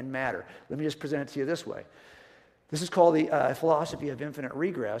 time, and matter. Let me just present it to you this way. This is called the philosophy of infinite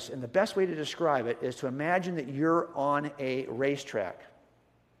regress, and the best way to describe it is to imagine that you're on a racetrack,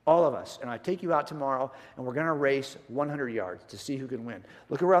 all of us, and I take you out tomorrow, and we're going to race 100 yards to see who can win.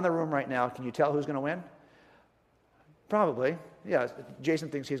 Look around the room right now. Can you tell who's going to win? Probably. Yeah, Jason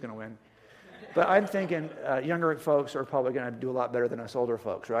thinks he's going to win. But I'm thinking younger folks are probably going to do a lot better than us older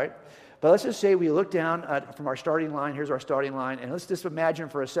folks, right? But let's just say we look down from our starting line. Here's our starting line. And let's just imagine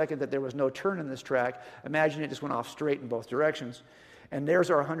for a second that there was no turn in this track. Imagine it just went off straight in both directions. And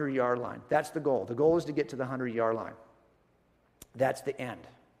there's our 100-yard line. That's the goal. The goal is to get to the 100-yard line. That's the end.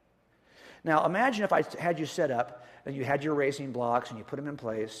 Now, imagine if I had you set up and you had your racing blocks and you put them in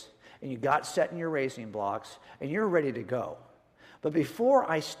place and you got set in your racing blocks and you're ready to go. But before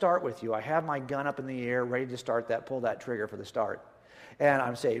I start with you, I have my gun up in the air, ready to pull that trigger for the start. And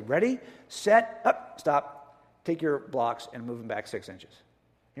I'm saying, ready, set, up, stop, take your blocks and move them back 6 inches.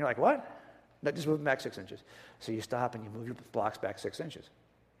 You're like, what? No, just move them back 6 inches. So you stop and you move your blocks back 6 inches.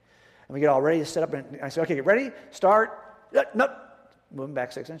 And we get all ready to set up, and I say, okay, get ready, start, nope, move them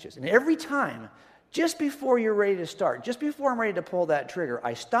back 6 inches. And every time, just before you're ready to start, just before I'm ready to pull that trigger,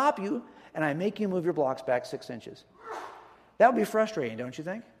 I stop you and I make you move your blocks back 6 inches. That would be frustrating, don't you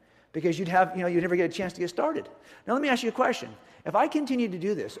think? Because you'd never get a chance to get started. Now let me ask you a question. If I continue to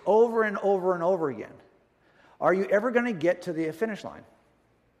do this over and over and over again, are you ever going to get to the finish line?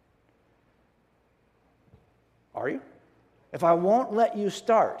 Are you? If I won't let you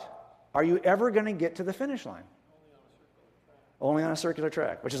start, are you ever going to get to the finish line? Only on a circular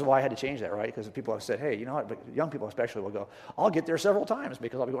track, which is why I had to change that, right? Because people have said, hey, you know what? But young people especially will go, I'll get there several times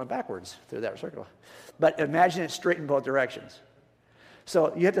because I'll be going backwards through that circle. But imagine it straight in both directions.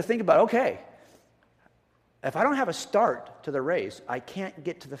 So you have to think about, okay, if I don't have a start to the race, I can't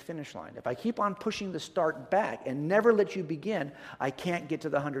get to the finish line. If I keep on pushing the start back and never let you begin, I can't get to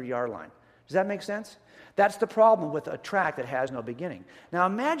the 100-yard line. Does that make sense? That's the problem with a track that has no beginning. Now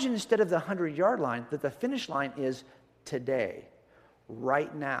imagine instead of the 100-yard line that the finish line is today,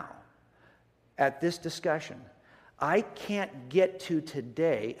 right now, at this discussion. I can't get to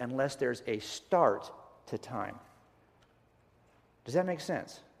today unless there's a start to time. Does that make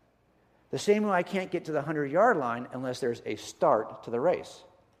sense? The same way I can't get to the 100-yard line unless there's a start to the race.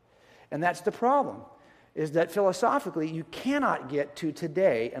 And that's the problem, is that philosophically you cannot get to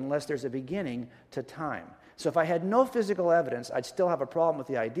today unless there's a beginning to time. So if I had no physical evidence, I'd still have a problem with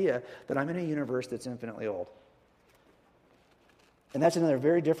the idea that I'm in a universe that's infinitely old. And that's another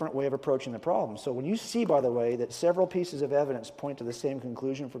very different way of approaching the problem. So when you see, by the way, that several pieces of evidence point to the same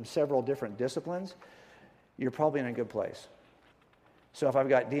conclusion from several different disciplines, you're probably in a good place. So if I've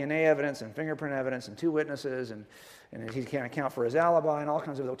got DNA evidence and fingerprint evidence and 2 witnesses and he can't account for his alibi and all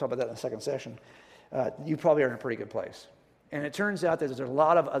kinds of, we'll talk about that in the second session, you probably are in a pretty good place. And it turns out that there's a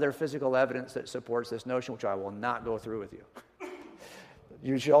lot of other physical evidence that supports this notion, which I will not go through with you.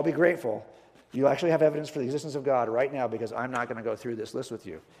 You should all be grateful. You actually have evidence for the existence of God right now because I'm not going to go through this list with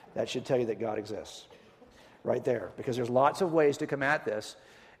you. That should tell you that God exists right there, because there's lots of ways to come at this,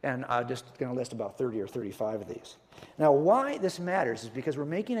 and I'm just going to list about 30 or 35 of these. Now, why this matters is because we're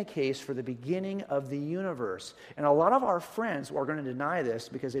making a case for the beginning of the universe. And a lot of our friends are going to deny this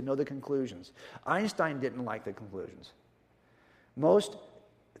because they know the conclusions. Einstein didn't like the conclusions. Most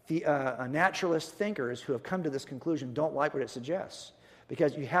naturalist thinkers who have come to this conclusion don't like what it suggests.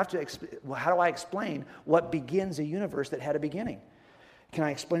 Because you have to, how do I explain what begins a universe that had a beginning? Can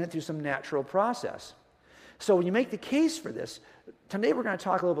I explain it through some natural process? So when you make the case for this, today we're going to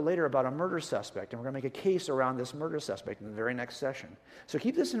talk a little bit later about a murder suspect, and we're going to make a case around this murder suspect in the very next session. So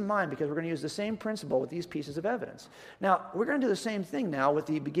keep this in mind because we're going to use the same principle with these pieces of evidence. Now, we're going to do the same thing now with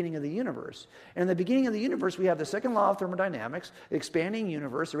the beginning of the universe. And in the beginning of the universe, we have the second law of thermodynamics, the expanding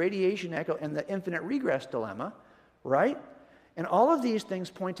universe, the radiation echo, and the infinite regress dilemma, right? And all of these things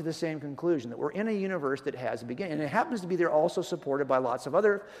point to the same conclusion, that we're in a universe that has a beginning. And it happens to be they're also supported by lots of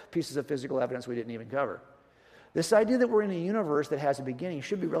other pieces of physical evidence we didn't even cover. This idea that we're in a universe that has a beginning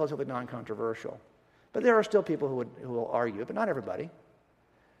should be relatively non-controversial. But there are still people who will argue, but not everybody. And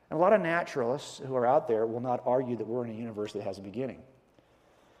a lot of naturalists who are out there will not argue that we're in a universe that has a beginning.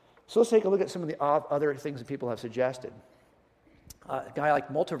 So let's take a look at some of the other things that people have suggested. A guy like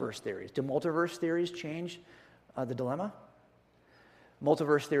multiverse theories. Do multiverse theories change the dilemma?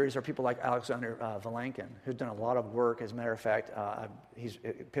 Multiverse theories are people like Alexander Vilenkin, who's done a lot of work. As a matter of fact, he's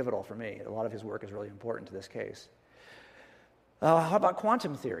pivotal for me. A lot of his work is really important to this case. How about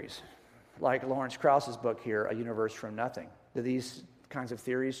quantum theories? Like Lawrence Krauss's book here, A Universe from Nothing. Do these kinds of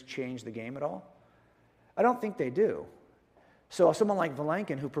theories change the game at all? I don't think they do. So someone like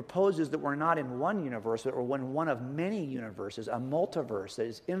Vilenkin, who proposes that we're not in one universe, but we're in one of many universes, a multiverse that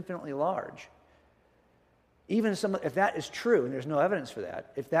is infinitely large. Even if that is true, and there's no evidence for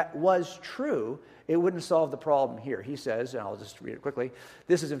that, if that was true, it wouldn't solve the problem here. He says, and I'll just read it quickly,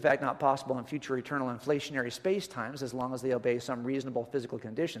 this is in fact not possible in future eternal inflationary space-times as long as they obey some reasonable physical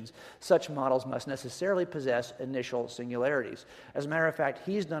conditions. Such models must necessarily possess initial singularities. As a matter of fact,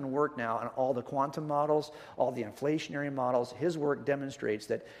 he's done work now on all the quantum models, all the inflationary models. His work demonstrates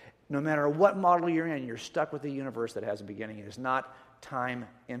that no matter what model you're in, you're stuck with a universe that has a beginning. It is not time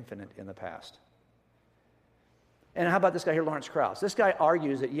infinite in the past. And how about this guy here, Lawrence Krauss? This guy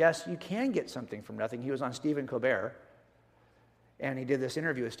argues that, yes, you can get something from nothing. He was on Stephen Colbert, and he did this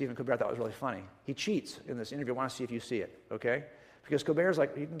interview with Stephen Colbert. I thought it was really funny. He cheats in this interview. I want to see if you see it, okay? Because Colbert's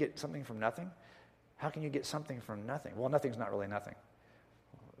like, you can get something from nothing? How can you get something from nothing? Well, nothing's not really nothing.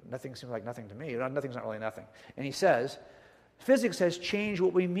 Nothing seems like nothing to me. Nothing's not really nothing. And he says, physics has changed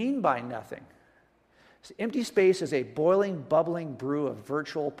what we mean by nothing. So empty space is a boiling, bubbling brew of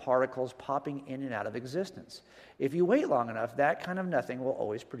virtual particles popping in and out of existence. If you wait long enough, that kind of nothing will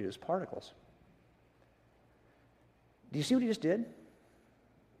always produce particles. Do you see what he just did?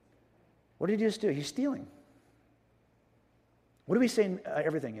 What did he just do? He's stealing. What do we say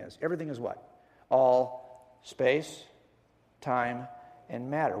everything is? Everything is what? All space, time, and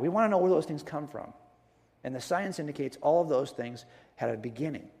matter. We want to know where those things come from. And the science indicates all of those things had a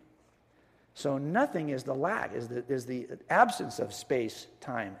beginning. So nothing is the lack, is the absence of space,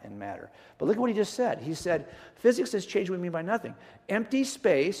 time, and matter. But look at what he just said. He said, physics has changed what we mean by nothing. Empty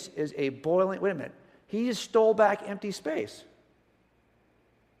space is a boiling... Wait a minute. He just stole back empty space.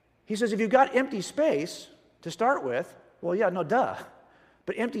 He says, if you've got empty space to start with, well, yeah, no, duh.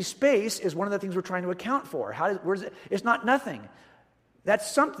 But empty space is one of the things we're trying to account for. Where's it? It's not nothing. That's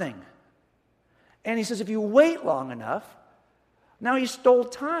something. And he says, if you wait long enough, now he stole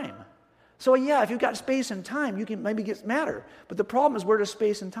time. So yeah, if you've got space and time, you can maybe get matter. But the problem is, where does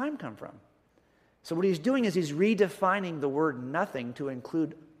space and time come from? So what he's doing is he's redefining the word nothing to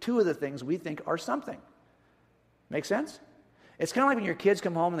include two of the things we think are something. Make sense? It's kind of like when your kids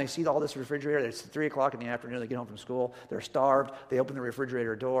come home and they see all this refrigerator. It's 3 o'clock in the afternoon, they get home from school, they're starved, they open the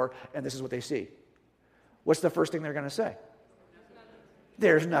refrigerator door, and this is what they see. What's the first thing they're going to say?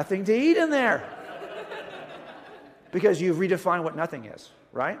 There's nothing to eat in there. Because you've redefined what nothing is,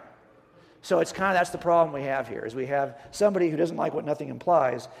 right? So it's kind of, that's the problem we have here, is we have somebody who doesn't like what nothing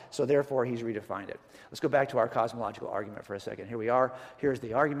implies, so therefore he's redefined it. Let's go back to our cosmological argument for a second. Here we are. Here's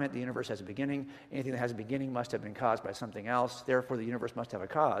the argument. The universe has a beginning. Anything that has a beginning must have been caused by something else. Therefore, the universe must have a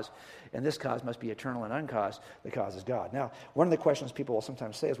cause, and this cause must be eternal and uncaused. The cause is God. Now, one of the questions people will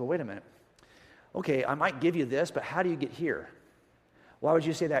sometimes say is, well, wait a minute. Okay, I might give you this, but how do you get here? Why would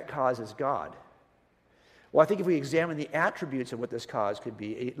you say that cause is God? Well, I think if we examine the attributes of what this cause could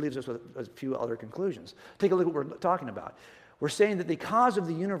be, it leaves us with a few other conclusions. Take a look at what we're talking about. We're saying that the cause of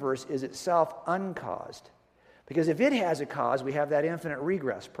the universe is itself uncaused. Because if it has a cause, we have that infinite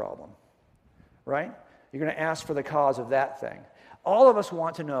regress problem, right? You're going to ask for the cause of that thing. All of us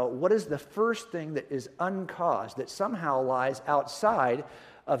want to know what is the first thing that is uncaused, that somehow lies outside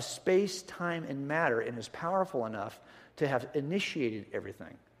of space, time, and matter and is powerful enough to have initiated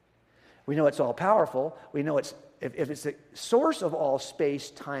everything. We know it's all powerful. We know if it's the source of all space,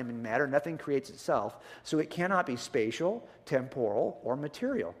 time, and matter, nothing creates itself, so it cannot be spatial, temporal, or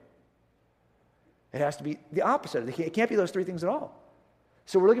material. It has to be the opposite. It can't be those three things at all.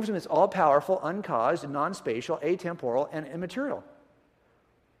 So we're looking for something that's all-powerful, uncaused, non-spatial, atemporal, and immaterial.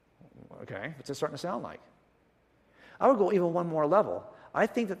 Okay, what's it starting to sound like? I would go even one more level. I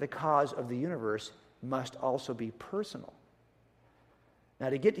think that the cause of the universe must also be personal. Now,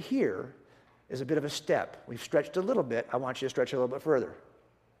 to get here is a bit of a step. We've stretched a little bit. I want you to stretch a little bit further.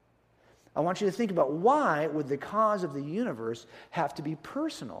 I want you to think about, why would the cause of the universe have to be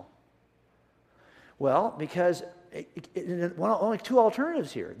personal? Well, because only two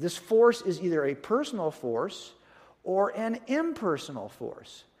alternatives here. This force is either a personal force or an impersonal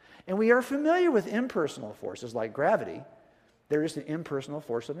force. And we are familiar with impersonal forces like gravity. They're just an impersonal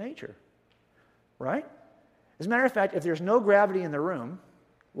force of nature, right? As a matter of fact, if there's no gravity in the room,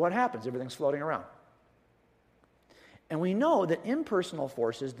 what happens? Everything's floating around. And we know that impersonal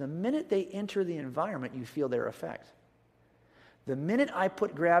forces, the minute they enter the environment, you feel their effect. The minute I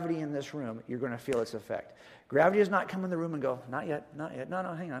put gravity in this room, you're going to feel its effect. Gravity does not come in the room and go, not yet. No,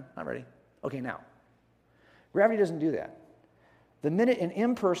 hang on, not ready. Okay, now. Gravity doesn't do that. The minute an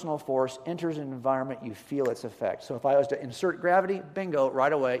impersonal force enters an environment, you feel its effect. So if I was to insert gravity, bingo,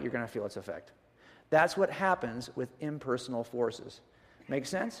 right away, you're going to feel its effect. That's what happens with impersonal forces. Make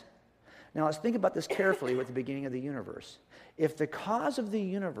sense? Now let's think about this carefully with the beginning of the universe. If the cause of the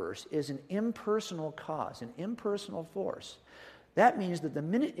universe is an impersonal cause, an impersonal force, that means that the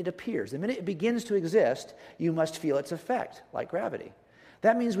minute it appears, the minute it begins to exist, you must feel its effect, like gravity.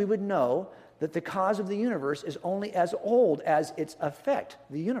 That means we would know that the cause of the universe is only as old as its effect,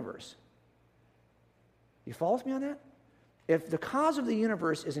 the universe. You follow with me on that? If the cause of the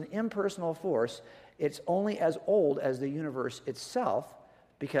universe is an impersonal force, it's only as old as the universe itself,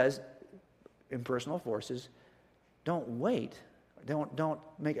 because impersonal forces don't wait, don't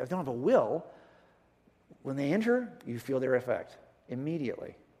have a will. When they enter, you feel their effect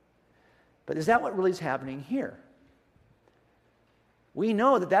immediately. But is that what really is happening here? We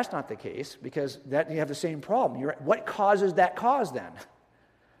know that that's not the case, because that you have the same problem. What causes that cause then?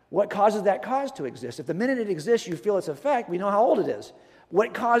 What causes that cause to exist? If the minute it exists, you feel its effect, we know how old it is.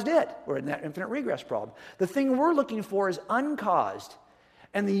 What caused it? We're in that infinite regress problem. The thing we're looking for is uncaused.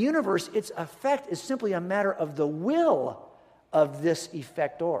 And the universe, its effect is simply a matter of the will of this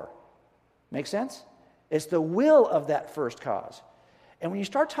effector. Make sense? It's the will of that first cause. And when you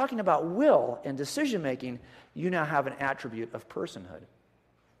start talking about will and decision-making, you now have an attribute of personhood.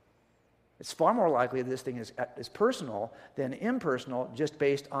 It's far more likely that this thing is personal than impersonal, just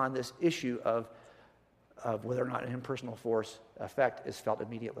based on this issue of whether or not an impersonal force effect is felt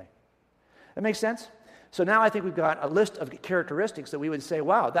immediately. That makes sense? So now I think we've got a list of characteristics that we would say,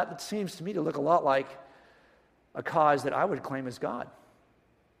 wow, that seems to me to look a lot like a cause that I would claim as God,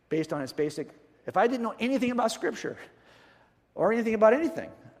 based on its basic. If I didn't know anything about Scripture or anything about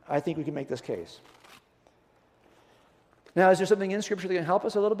anything, I think we can make this case. Now, is there something in Scripture that can help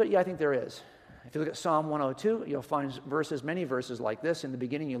us a little bit? Yeah, I think there is. If you look at Psalm 102, you'll find many verses like this. In the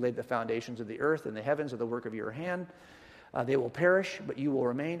beginning, you laid the foundations of the earth, and the heavens are the work of your hand. They will perish, but you will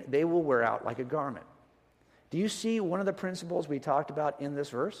remain. They will wear out like a garment. Do you see one of the principles we talked about in this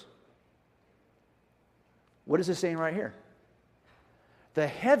verse? What is it saying right here? The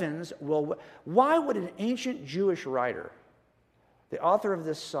heavens will... Why would an ancient Jewish writer, the author of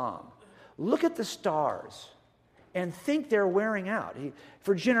this psalm, look at the stars and think they're wearing out?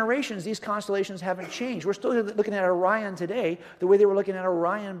 For generations, these constellations haven't changed. We're still looking at Orion today the way they were looking at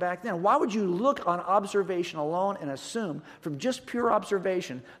Orion back then. Why would you look on observation alone and assume from just pure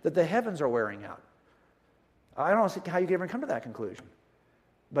observation that the heavens are wearing out? I don't see how you can ever come to that conclusion.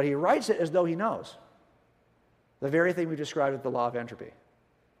 But he writes it as though he knows. The very thing we described as the law of entropy.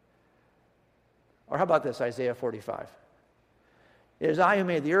 Or how about this, Isaiah 45? It is I who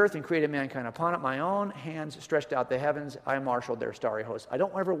made the earth and created mankind upon it. My own hands stretched out the heavens. I marshaled their starry hosts. I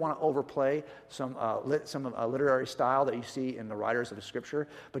don't ever want to overplay some literary style that you see in the writers of the Scripture,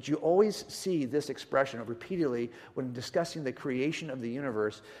 but you always see this expression repeatedly when discussing the creation of the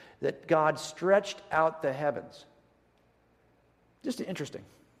universe, that God stretched out the heavens. Just interesting.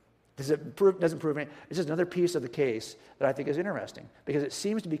 Doesn't prove anything. It's just another piece of the case that I think is interesting because it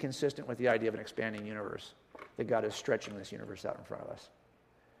seems to be consistent with the idea of an expanding universe, that God is stretching this universe out in front of us.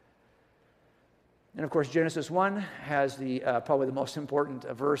 And of course, Genesis 1 has the probably the most important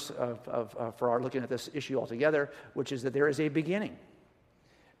verse for our looking at this issue altogether, which is that there is a beginning.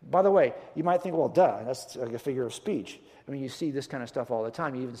 By the way, you might think, well, duh, that's like a figure of speech. I mean, you see this kind of stuff all the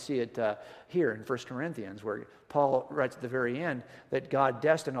time. You even see it here in 1 Corinthians, where Paul writes at the very end that God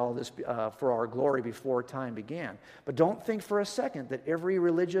destined all this for our glory before time began. But don't think for a second that every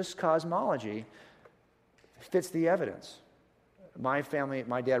religious cosmology fits the evidence. My family,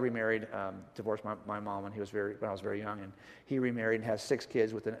 my dad remarried, divorced my mom when I was very young, and he remarried and has 6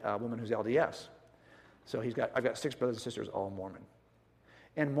 kids with a woman who's LDS. So I've got 6 brothers and sisters, all Mormon.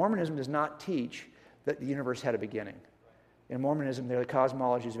 And Mormonism does not teach that the universe had a beginning. In Mormonism, the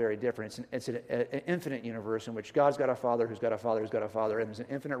cosmology is very different. It's an infinite universe in which God's got a father who's got a father who's got a father, and there's an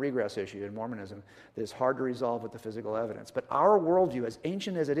infinite regress issue in Mormonism that is hard to resolve with the physical evidence. But our worldview, as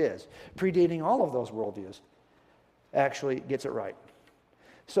ancient as it is, predating all of those worldviews, actually gets it right.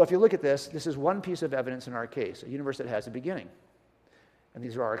 So if you look at this is one piece of evidence in our case, a universe that has a beginning. And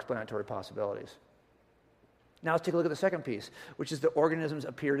these are our explanatory possibilities. Now let's take a look at the second piece, which is the organisms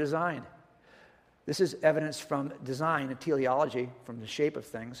appear designed. This is evidence from design and teleology, from the shape of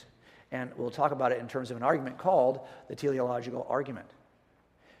things, and we'll talk about it in terms of an argument called the teleological argument,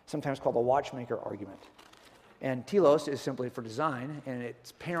 sometimes called the watchmaker argument. And telos is simply for design, and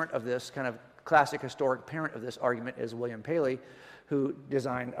its parent of this kind of classic historic parent of this argument is William Paley, who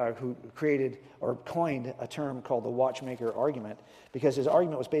created or coined a term called the watchmaker argument, because his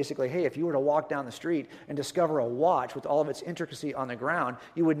argument was basically, hey, if you were to walk down the street and discover a watch with all of its intricacy on the ground,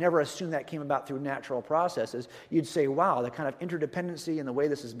 you would never assume that came about through natural processes. You'd say, wow, the kind of interdependency and the way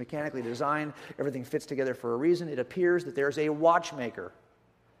this is mechanically designed, everything fits together for a reason. It appears that there's a watchmaker.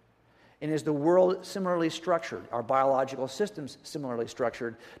 And is the world similarly structured, our biological systems similarly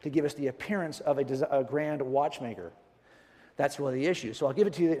structured to give us the appearance of a grand watchmaker? That's really the issue. So I'll give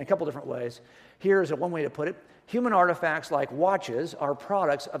it to you in a couple different ways. Here's one way to put it. Human artifacts like watches are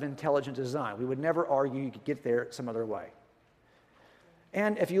products of intelligent design. We would never argue you could get there some other way.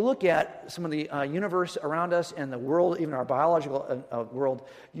 And if you look at some of the universe around us and the world, even our biological world,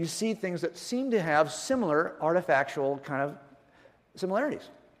 you see things that seem to have similar artifactual kind of similarities.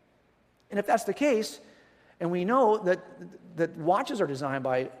 And if that's the case, and we know that watches are designed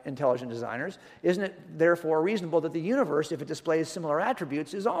by intelligent designers, isn't it therefore reasonable that the universe, if it displays similar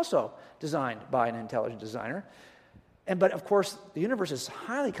attributes, is also designed by an intelligent designer? But of course, the universe is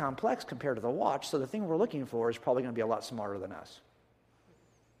highly complex compared to the watch, so the thing we're looking for is probably going to be a lot smarter than us.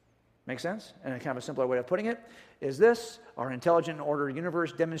 Make sense? And kind of a simpler way of putting it is this: our intelligent and ordered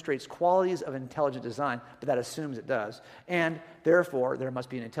universe demonstrates qualities of intelligent design, but that assumes it does. And therefore, there must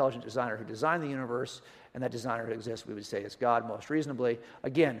be an intelligent designer who designed the universe, and that designer who exists, we would say, is God most reasonably.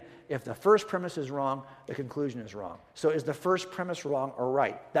 Again, if the first premise is wrong, the conclusion is wrong. So is the first premise wrong or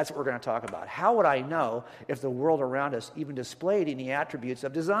right? That's what we're going to talk about. How would I know if the world around us even displayed any attributes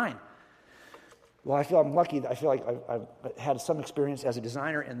of design? Well, I feel I'm lucky. I feel like I've had some experience as a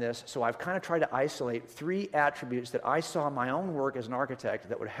designer in this, so I've kind of tried to isolate 3 attributes that I saw in my own work as an architect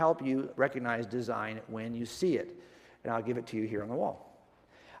that would help you recognize design when you see it. And I'll give it to you here on the wall.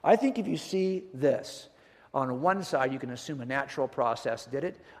 I think if you see this, on one side you can assume a natural process did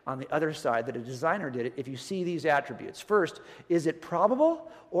it. On the other side, that a designer did it if you see these attributes. First, is it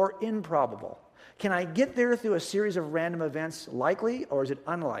probable or improbable? Can I get there through a series of random events likely, or is it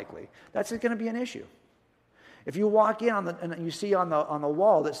unlikely? That's going to be an issue. If you walk in and you see on the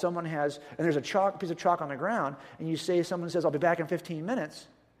wall that someone has, and there's a piece of chalk on the ground, and you say someone says, I'll be back in 15 minutes,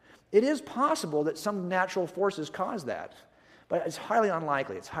 it is possible that some natural forces cause that. But it's highly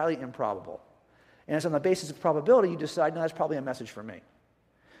unlikely. It's highly improbable. And it's on the basis of probability you decide, no, that's probably a message for me.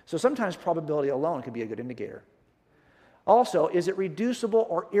 So sometimes probability alone can be a good indicator. Also, is it reducible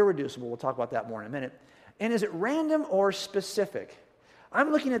or irreducible? We'll talk about that more in a minute. And is it random or specific?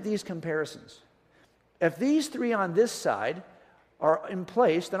 I'm looking at these comparisons. If these 3 on this side are in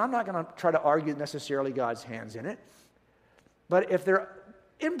place, then I'm not going to try to argue necessarily God's hand's in it. But if they're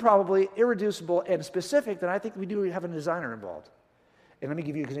improbably, irreducible, and specific, then I think we do have a designer involved. And let me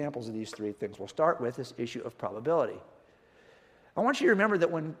give you examples of these 3 things. We'll start with this issue of probability. I want you to remember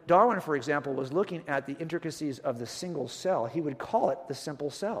that when Darwin, for example, was looking at the intricacies of the single cell, he would call it the simple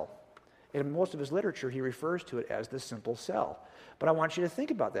cell. In most of his literature, he refers to it as the simple cell. But I want you to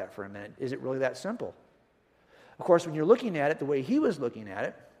think about that for a minute. Is it really that simple? Of course, when you're looking at it the way he was looking at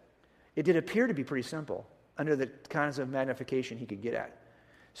it, it did appear to be pretty simple under the kinds of magnification he could get at.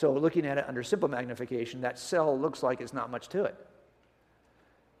 So looking at it under simple magnification, that cell looks like it's not much to it.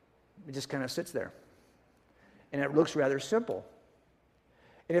 It just kind of sits there. And it looks rather simple.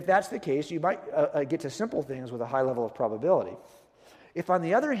 And if that's the case, you might get to simple things with a high level of probability. If, on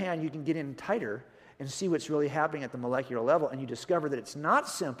the other hand, you can get in tighter and see what's really happening at the molecular level, and you discover that it's not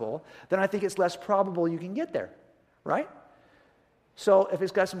simple, then I think it's less probable you can get there, right? So if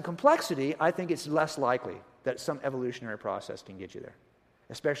it's got some complexity, I think it's less likely that some evolutionary process can get you there,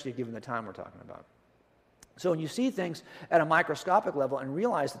 especially given the time we're talking about. So when you see things at a microscopic level and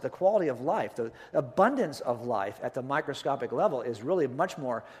realize that the quality of life, the abundance of life at the microscopic level is really much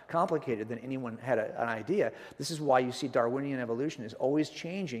more complicated than anyone had an idea, this is why you see Darwinian evolution is always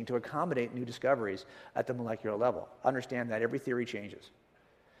changing to accommodate new discoveries at the molecular level. Understand that every theory changes.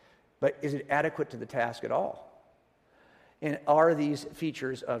 But is it adequate to the task at all? And are these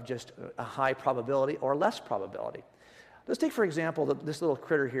features of just a high probability or less probability? Let's take, for example, this little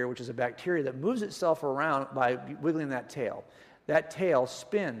critter here, which is a bacteria that moves itself around by wiggling that tail. That tail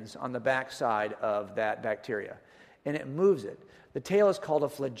spins on the backside of that bacteria, and it moves it. The tail is called a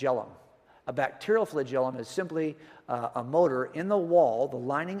flagellum. A bacterial flagellum is simply a motor in the wall, the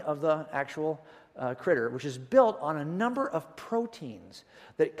lining of the actual critter, which is built on a number of proteins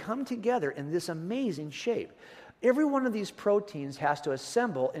that come together in this amazing shape. Every one of these proteins has to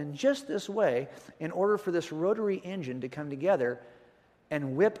assemble in just this way in order for this rotary engine to come together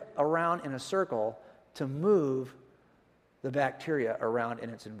and whip around in a circle to move the bacteria around in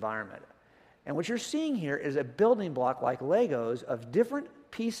its environment. And what you're seeing here is a building block like Legos of different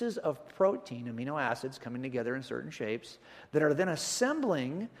pieces of protein, amino acids, coming together in certain shapes that are then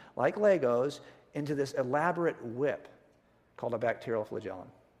assembling, like Legos, into this elaborate whip called a bacterial flagellum.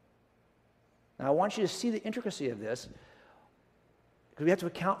 Now, I want you to see the intricacy of this because we have to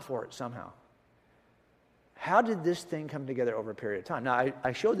account for it somehow. How did this thing come together over a period of time? Now,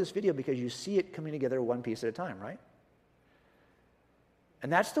 I showed this video because you see it coming together one piece at a time, right?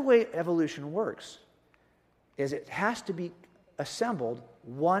 And that's the way evolution works, is it has to be assembled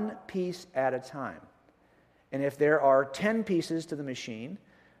one piece at a time. And if there are 10 pieces to the machine,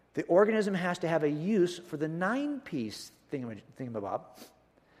 the organism has to have a use for the 9-piece thingamabob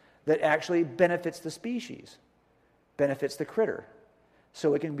that actually benefits the species, benefits the critter.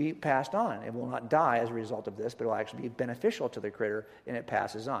 So it can be passed on. It will not die as a result of this, but it will actually be beneficial to the critter, and it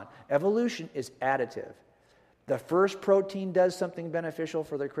passes on. Evolution is additive. The first protein does something beneficial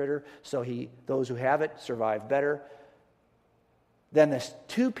for the critter, so those who have it survive better. Then this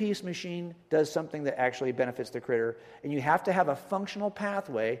 2-piece machine does something that actually benefits the critter, and you have to have a functional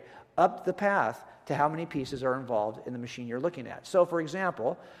pathway up the path to how many pieces are involved in the machine you're looking at. So, for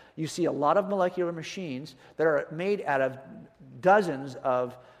example, you see a lot of molecular machines that are made out of dozens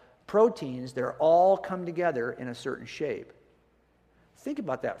of proteins that are all come together in a certain shape. Think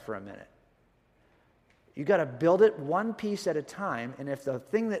about that for a minute. You've got to build it one piece at a time, and if the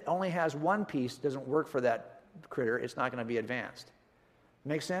thing that only has one piece doesn't work for that critter, it's not going to be advanced.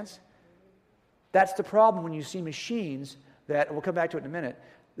 Make sense? That's the problem when you see machines that, we'll come back to it in a minute,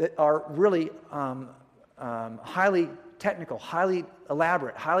 that are really highly technical, highly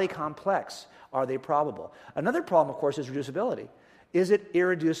elaborate, highly complex. Are they probable? Another problem, of course, is reducibility. Is it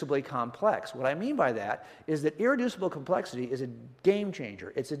irreducibly complex? What I mean by that is that irreducible complexity is a game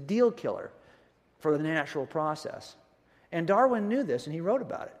changer. It's a deal killer for the natural process. And Darwin knew this, and he wrote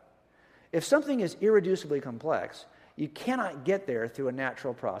about it. If something is irreducibly complex, you cannot get there through a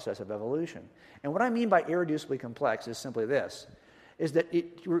natural process of evolution. And what I mean by irreducibly complex is simply this, is that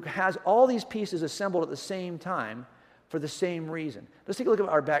it has all these pieces assembled at the same time for the same reason. Let's take a look at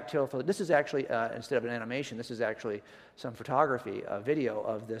our bacterial flagellum. This is actually, instead of an animation, this is actually some photography, a video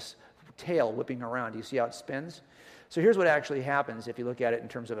of this tail whipping around. Do you see how it spins? So here's what actually happens if you look at it in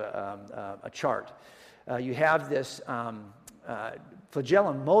terms of a chart. You have this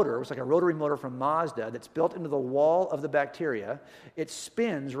flagellum motor, it's like a rotary motor from Mazda that's built into the wall of the bacteria. It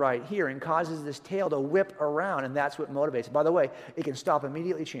spins right here and causes this tail to whip around, and that's what motivates it. By the way, it can stop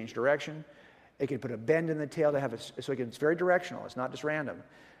immediately, change direction. It can put a bend in the tail to have it, so it's very directional. It's not just random.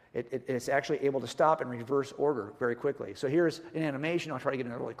 It's actually able to stop in reverse order very quickly. So here's an animation. I'll try to get it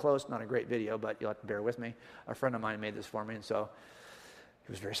really close. Not a great video, but you'll have to bear with me. A friend of mine made this for me, and so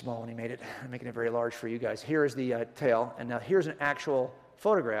it was very small when he made it. I'm making it very large for you guys. Here is the tail, and now here's an actual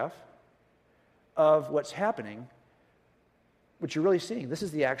photograph of what's happening, what you're really seeing. This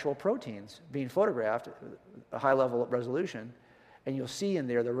is the actual proteins being photographed at a high level of resolution, and you'll see in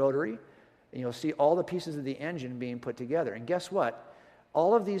there the rotary, and you'll see all the pieces of the engine being put together. And guess what?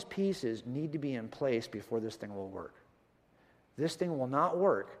 All of these pieces need to be in place before this thing will work. This thing will not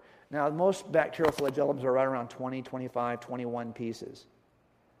work. Now, most bacterial flagellums are right around 20, 25, 21 pieces.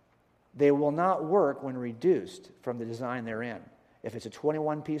 They will not work when reduced from the design they're in. If it's a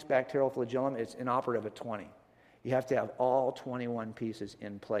 21-piece bacterial flagellum, it's inoperative at 20. You have to have all 21 pieces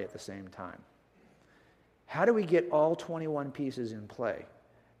in play at the same time. How do we get all 21 pieces in play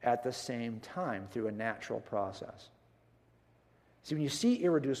at the same time through a natural process? See, when you see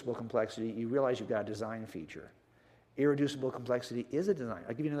irreducible complexity, you realize you've got a design feature. Irreducible complexity is a design.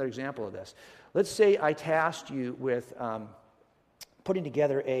 I'll give you another example of this. Let's say I tasked you with putting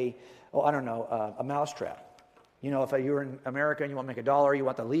together a mousetrap. You know, if you were in America and you want to make $1, you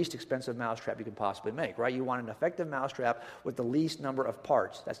want the least expensive mousetrap you can possibly make, right? You want an effective mousetrap with the least number of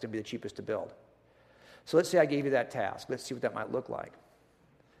parts. That's going to be the cheapest to build. So let's say I gave you that task. Let's see what that might look like.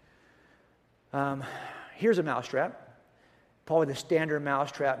 Here's a mousetrap. Probably the standard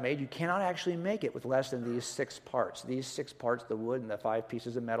mousetrap made. You cannot actually make it with less than these 6 parts. These 6 parts, the wood and the 5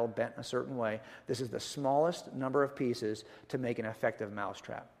 pieces of metal bent in a certain way. This is the smallest number of pieces to make an effective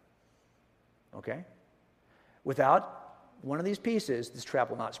mousetrap. Okay? Without one of these pieces, this trap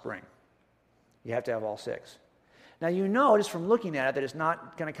will not spring. You have to have all 6. Now you know just from looking at it that it's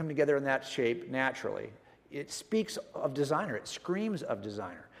not going to come together in that shape naturally. It speaks of designer. It screams of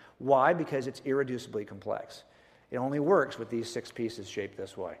designer. Why? Because it's irreducibly complex. It only works with these 6 pieces shaped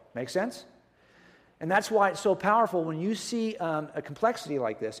this way. Make sense? And that's why it's so powerful when you see a complexity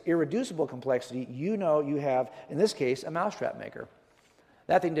like this, irreducible complexity, you know you have, in this case, a mousetrap maker.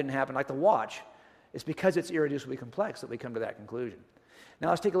 That thing didn't happen like the watch. It's because it's irreducibly complex that we come to that conclusion. Now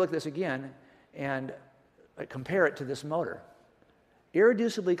let's take a look at this again and compare it to this motor.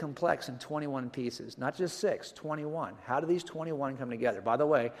 Irreducibly complex in 21 pieces, not just 6, 21. How do these 21 come together? By the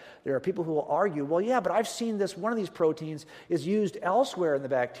way, there are people who will argue, well, yeah, but I've seen this, one of these proteins is used elsewhere in the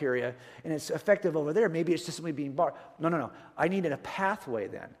bacteria, and it's effective over there. Maybe it's just simply being barred. No. I needed a pathway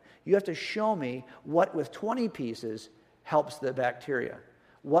then. You have to show me what with 20 pieces helps the bacteria.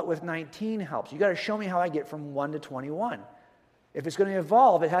 What with 19 helps. You got to show me how I get from 1 to 21. If it's going to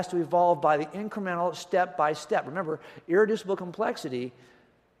evolve, it has to evolve by the incremental step by step. Remember, irreducible complexity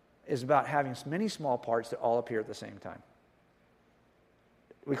is about having many small parts that all appear at the same time.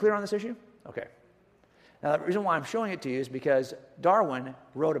 Are we clear on this issue? Okay. Now, the reason why I'm showing it to you is because Darwin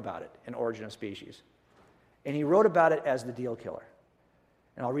wrote about it in Origin of Species. And he wrote about it as the deal killer.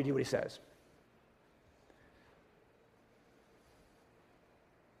 And I'll read you what he says.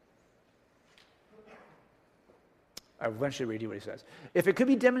 I'll eventually read you what he says. If it could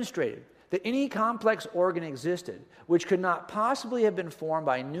be demonstrated that any complex organ existed which could not possibly have been formed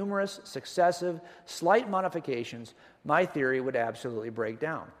by numerous, successive, slight modifications, my theory would absolutely break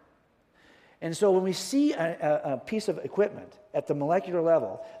down. And so when we see a piece of equipment at the molecular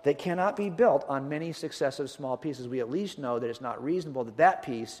level that cannot be built on many successive small pieces, we at least know that it's not reasonable that that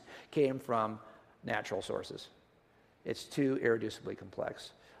piece came from natural sources. It's too irreducibly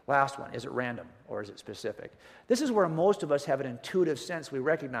complex. Last one, is it random or is it specific? This is where most of us have an intuitive sense we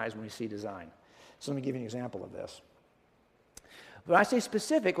recognize when we see design. So let me give you an example of this. When I say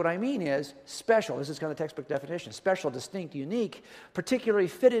specific, what I mean is special. This is kind of the textbook definition. Special, distinct, unique, particularly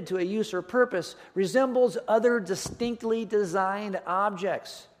fitted to a use or purpose, resembles other distinctly designed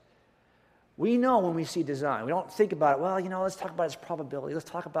objects. We know when we see design. We don't think about it, well, let's talk about its probability. Let's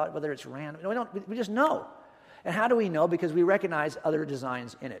talk about whether it's random. No, we just know. And how do we know? Because we recognize other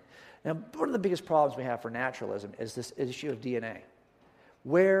designs in it. Now, one of the biggest problems we have for naturalism is this issue of DNA.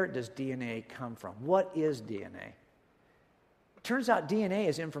 Where does DNA come from? What is DNA? It turns out DNA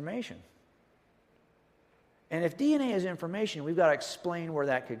is information. And if DNA is information, we've got to explain where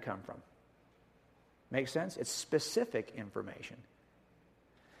that could come from. Make sense? It's specific information.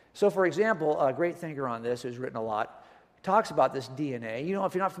 So, for example, a great thinker on this who's written a lot talks about this DNA. If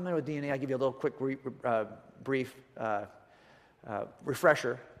you're not familiar with DNA, I'll give you a little quick brief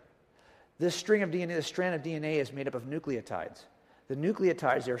refresher. This strand of DNA is made up of nucleotides. The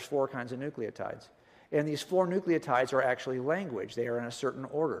nucleotides, there's 4 kinds of nucleotides. And these 4 nucleotides are actually language. They are in a certain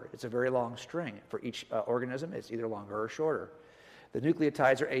order. It's a very long string. For each organism, it's either longer or shorter. The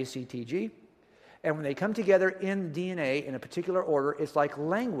nucleotides are A, C, T, G. And when they come together in DNA in a particular order, it's like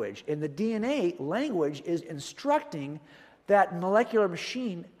language. In the DNA, language is instructing that molecular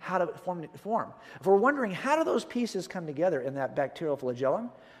machine how to form. If we're wondering, how do those pieces come together in that bacterial flagellum?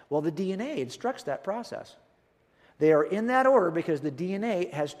 Well, the DNA instructs that process. They are in that order because the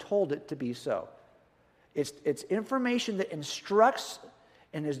DNA has told it to be so. It's information that instructs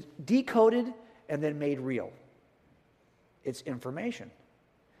and is decoded and then made real. It's information.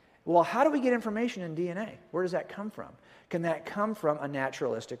 Well, how do we get information in DNA? Where does that come from? Can that come from a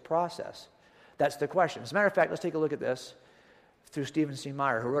naturalistic process? That's the question. As a matter of fact, let's take a look at this through Stephen C.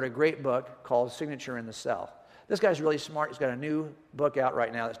 Meyer, who wrote a great book called Signature in the Cell. This guy's really smart. He's got a new book out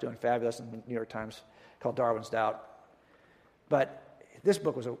right now that's doing fabulous in the New York Times called Darwin's Doubt. But this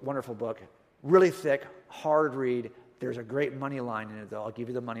book was a wonderful book. Really thick, hard read. There's a great money line in it, though. I'll give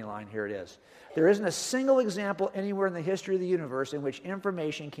you the money line. Here it is. There isn't a single example anywhere in the history of the universe in which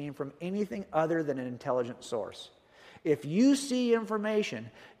information came from anything other than an intelligent source. If you see information,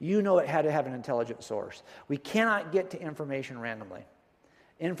 you know it had to have an intelligent source. We cannot get to information randomly.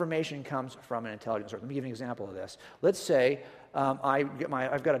 Information comes from an intelligent source. Let me give you an example of this. Let's say I've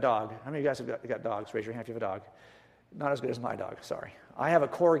got a dog. How many of you guys have got dogs? Raise your hand if you have a dog. Not as good as my dog, sorry. I have a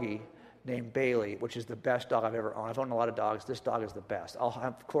corgi named Bailey, which is the best dog I've ever owned. I've owned a lot of dogs. This dog is the best. I'll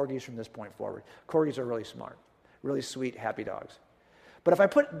have corgis from this point forward. Corgis are really smart, really sweet, happy dogs. But if I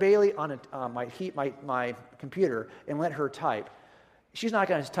put Bailey on my computer and let her type, she's not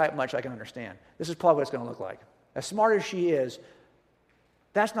going to type much I can understand. This is probably what it's going to look like. As smart as she is,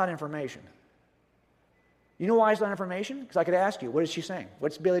 that's not information. You know why it's not information? Because I could ask you, what is she saying?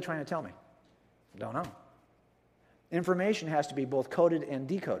 What's Bailey trying to tell me? Don't know. Information has to be both coded and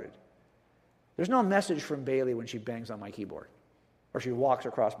decoded. There's no message from Bailey when she bangs on my keyboard or she walks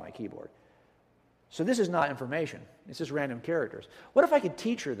across my keyboard. So this is not information. It's just random characters. What if I could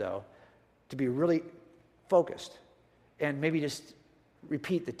teach her, though, to be really focused and maybe just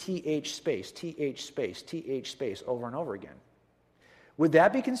repeat the TH space, TH space, TH space over and over again? Would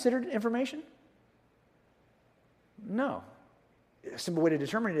that be considered information? No. A simple way to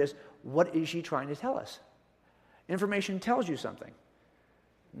determine it is, what is she trying to tell us? Information tells you something.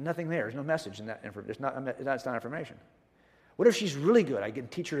 Nothing there. There's no message in that information. That's not information. What if she's really good? I can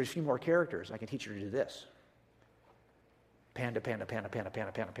teach her a few more characters. I can teach her to do this. Panda, panda, panda, panda,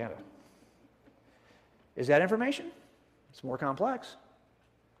 panda, panda, panda. Is that information? It's more complex.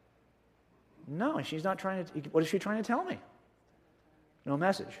 No, she's not trying to. What is she trying to tell me? No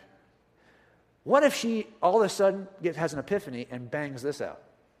message. What if she all of a sudden has an epiphany and bangs this out?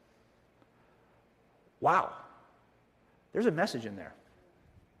 Wow. There's a message in there.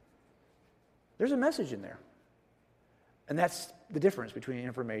 There's a message in there. And that's the difference between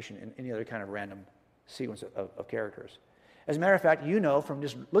information and any other kind of random sequence of characters. As a matter of fact, you know from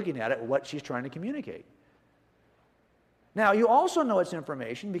just looking at it what she's trying to communicate. Now, you also know it's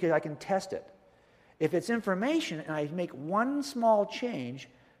information because I can test it. If it's information and I make one small change,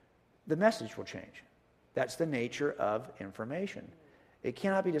 the message will change. That's the nature of information. It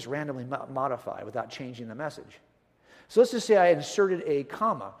cannot be just randomly modified without changing the message. So let's just say I inserted a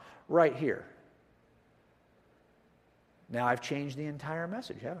comma right here. Now I've changed the entire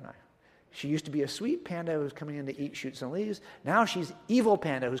message, haven't I? She used to be a sweet panda who's coming in to eat, shoots, and leaves. Now she's evil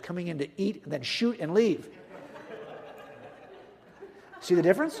panda who's coming in to eat, and then shoot, and leave. See the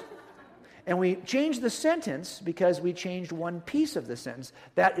difference? And we changed the sentence because we changed one piece of the sentence.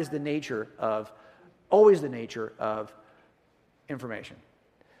 That is always the nature of information.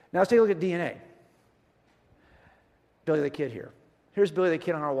 Now let's take a look at DNA. Billy the Kid here. Here's Billy the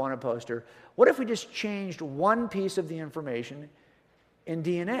Kid on our wanted poster. What if we just changed one piece of the information in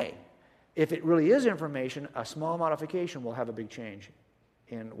DNA? If it really is information, a small modification will have a big change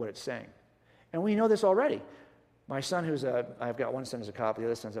in what it's saying. And we know this already. My son, I've got one son who's a cop, the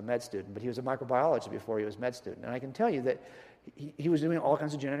other son's a med student, but he was a microbiologist before he was med student. And I can tell you that he was doing all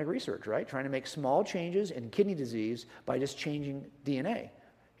kinds of genetic research, right? Trying to make small changes in kidney disease by just changing DNA.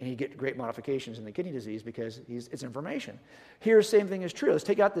 And he'd get great modifications in the kidney disease because it's information. Here, the same thing is true. Let's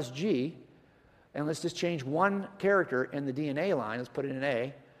take out this G, and let's just change one character in the DNA line. Let's put it in an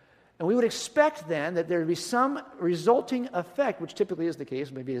A. And we would expect then that there would be some resulting effect, which typically is the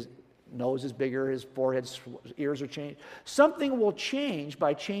case. Maybe his nose is bigger, his forehead's ears are changed. Something will change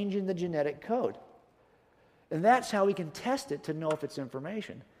by changing the genetic code. And that's how we can test it to know if it's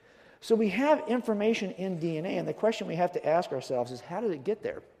information. So we have information in DNA, and the question we have to ask ourselves is, how did it get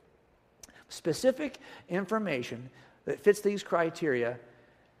there? Specific information that fits these criteria,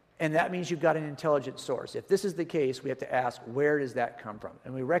 and that means you've got an intelligent source. If this is the case, we have to ask, where does that come from?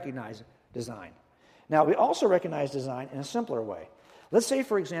 And we recognize design. Now, we also recognize design in a simpler way. Let's say,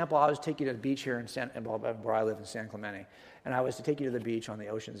 for example, I was to take you to the beach here where I live in San Clemente, and I was to take you to the beach on the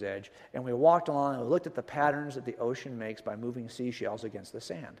ocean's edge, and we walked along and we looked at the patterns that the ocean makes by moving seashells against the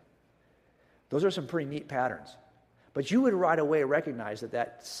sand. Those are some pretty neat patterns. But you would right away recognize that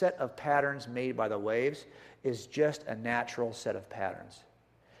that set of patterns made by the waves is just a natural set of patterns.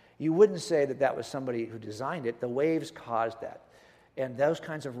 You wouldn't say that that was somebody who designed it. The waves caused that. And those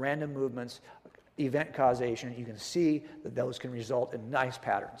kinds of random movements, event causation, you can see that those can result in nice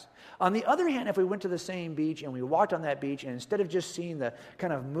patterns. On the other hand, if we went to the same beach and we walked on that beach, and instead of just seeing the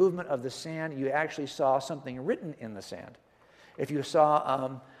kind of movement of the sand, you actually saw something written in the sand. If you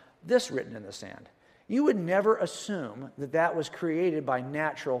saw this written in the sand, you would never assume that that was created by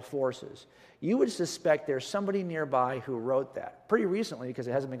natural forces. You would suspect there's somebody nearby who wrote that, pretty recently because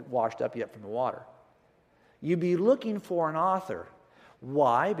it hasn't been washed up yet from the water. You'd be looking for an author.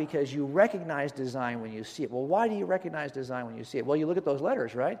 Why? Because you recognize design when you see it. Well, why do you recognize design when you see it? Well, you look at those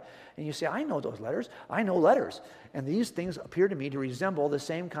letters, right? And you say, I know those letters. I know letters. And these things appear to me to resemble the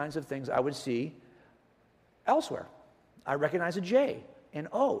same kinds of things I would see elsewhere. I recognize a J, an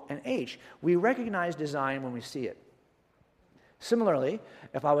O, an H. We recognize design when we see it. Similarly,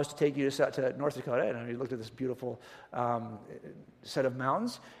 if I was to take you to North Dakota and you looked at this beautiful set of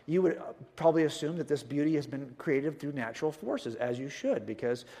mountains, you would probably assume that this beauty has been created through natural forces, as you should,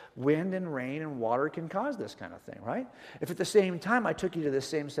 because wind and rain and water can cause this kind of thing, right? If at the same time I took you to this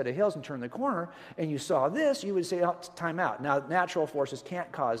same set of hills and turned the corner and you saw this, you would say, oh, time out. Now, natural forces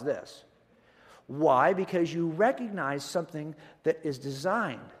can't cause this. Why? Because you recognize something that is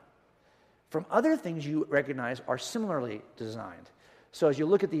designed from other things you recognize are similarly designed. So as you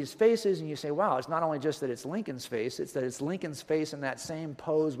look at these faces and you say, wow, it's not only just that it's Lincoln's face, it's that it's Lincoln's face in that same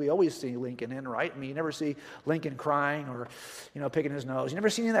pose we always see Lincoln in, right? I mean, you never see Lincoln crying or, picking his nose. You never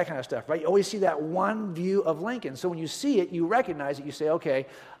see any of that kind of stuff, right? You always see that one view of Lincoln. So when you see it, you recognize it. You say, okay,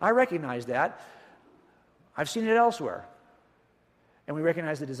 I recognize that. I've seen it elsewhere. And we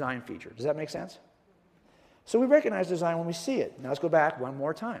recognize the design feature. Does that make sense? So we recognize design when we see it. Now let's go back one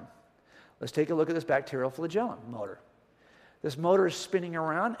more time. Let's take a look at this bacterial flagellum motor. This motor is spinning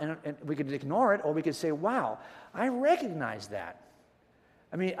around, and we could ignore it, or we could say, wow, I recognize that.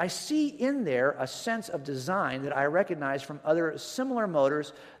 I mean, I see in there a sense of design that I recognize from other similar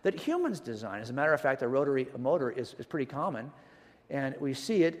motors that humans design. As a matter of fact, a rotary motor is pretty common, and we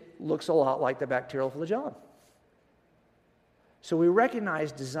see it looks a lot like the bacterial flagellum. So we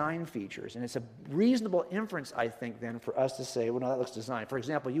recognize design features, and it's a reasonable inference, I think, then, for us to say, well, no, that looks designed. For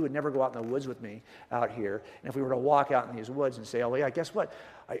example, you would never go out in the woods with me out here, and if we were to walk out in these woods and say, oh, yeah, guess what?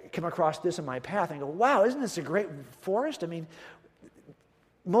 I come across this in my path, and I go, wow, isn't this a great forest? I mean,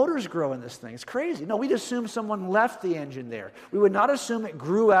 motors grow in this thing. It's crazy. No, we'd assume someone left the engine there. We would not assume it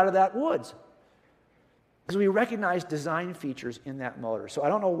grew out of that woods, because we recognize design features in that motor. So I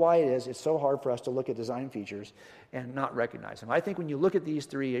don't know why it's so hard for us to look at design features and not recognize them. I think when you look at these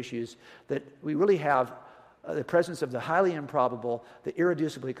three issues, that we really have the presence of the highly improbable, the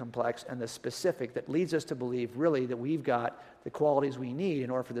irreducibly complex, and the specific that leads us to believe really that we've got the qualities we need in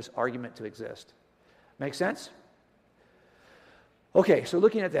order for this argument to exist. Make sense? Okay, so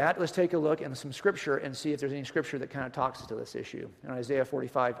looking at that, let's take a look in some scripture and see if there's any scripture that kind of talks to this issue. In Isaiah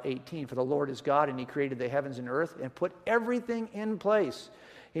 45:18, for the Lord is God, and he created the heavens and earth and put everything in place.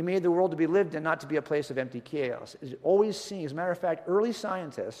 He made the world to be lived in, not to be a place of empty chaos. It's always seen. As a matter of fact, early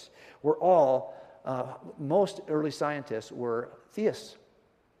scientists were most early scientists were theists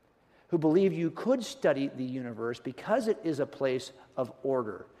who believed you could study the universe because it is a place of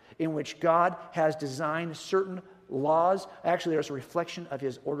order in which God has designed certain laws. Actually, there's a reflection of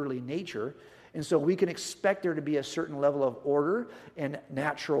his orderly nature. And so we can expect there to be a certain level of order and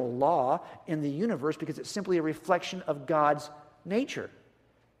natural law in the universe because it's simply a reflection of God's nature.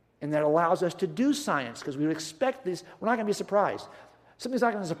 And that allows us to do science because we would expect this. We're not going to be surprised. Something's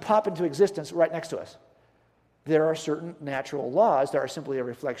not going to pop into existence right next to us. There are certain natural laws that are simply a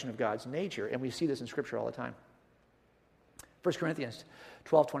reflection of God's nature. And we see this in Scripture all the time. 1 Corinthians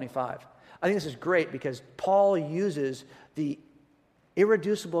 12:25. I think this is great because Paul uses the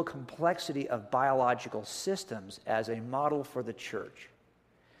irreducible complexity of biological systems as a model for the church.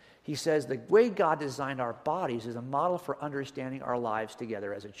 He says the way God designed our bodies is a model for understanding our lives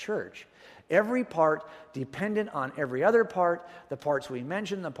together as a church. Every part dependent on every other part, the parts we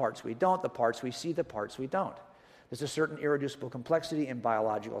mention, the parts we don't, the parts we see, the parts we don't. There's a certain irreducible complexity in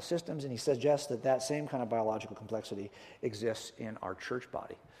biological systems, and he suggests that that same kind of biological complexity exists in our church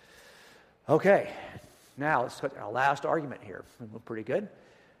body. Okay, now let's put our last argument here. We're pretty good.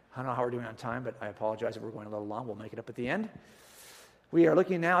 I don't know how we're doing on time, but I apologize if we're going a little long. We'll make it up at the end. We are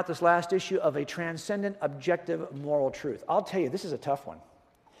looking now at this last issue of a transcendent, objective, moral truth. I'll tell you, this is a tough one.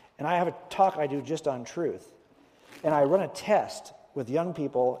 And I have a talk I do just on truth. And I run a test with young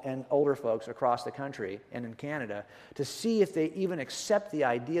people and older folks across the country and in Canada to see if they even accept the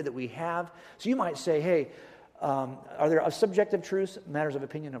idea that we have. So you might say, hey, are there subjective truths? Matters of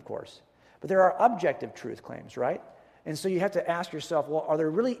opinion, of course. But there are objective truth claims, right? And so you have to ask yourself, well, are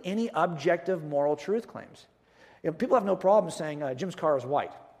there really any objective moral truth claims? People have no problem saying Jim's car is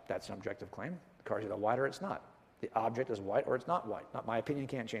white. That's an objective claim. The car is either white or it's not. The object is white or it's not white. Not my opinion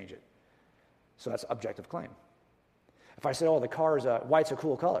can't change it. So that's an objective claim. If I say, oh, the car is white's a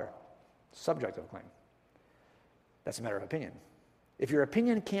cool color, subjective claim. That's a matter of opinion. If your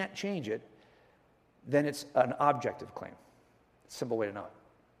opinion can't change it, then it's an objective claim. Simple way to know it.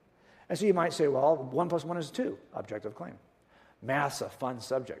 And so you might say, well, 1 plus 1 is 2, objective claim. Math's a fun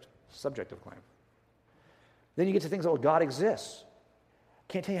subject, subjective claim. Then you get to things like, God exists.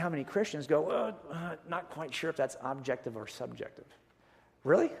 Can't tell you how many Christians go, not quite sure if that's objective or subjective.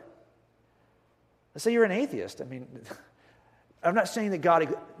 Really? Let's say you're an atheist. I mean, I'm not saying that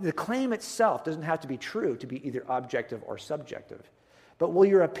the claim itself doesn't have to be true to be either objective or subjective. But will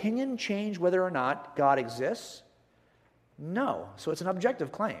your opinion change whether or not God exists? No. So it's an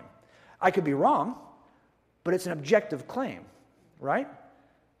objective claim. I could be wrong, but it's an objective claim, right?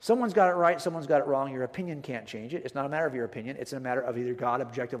 Someone's got it right, someone's got it wrong. Your opinion can't change it. It's not a matter of your opinion. It's a matter of either God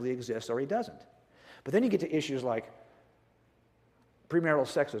objectively exists or he doesn't. But then you get to issues like premarital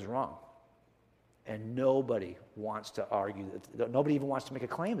sex is wrong. And nobody wants to argue that, nobody even wants to make a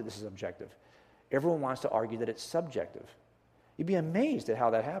claim that this is objective. Everyone wants to argue that it's subjective. You'd be amazed at how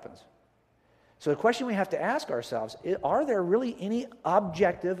that happens. So the question we have to ask ourselves is, are there really any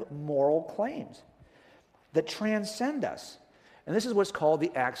objective moral claims that transcend us? And this is what's called the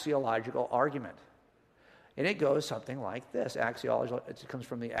axiological argument. And it goes something like this. Axiology, it comes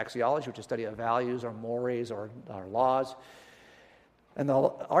from the axiology, which is study of values or mores or laws. And the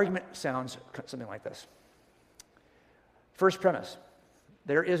argument sounds something like this. First premise,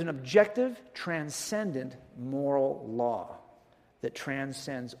 there is an objective, transcendent moral law that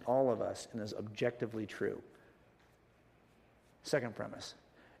transcends all of us and is objectively true. Second premise,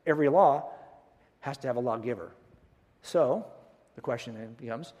 every law has to have a lawgiver. So, the question then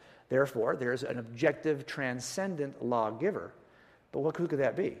becomes, therefore, there's an objective, transcendent lawgiver. But who could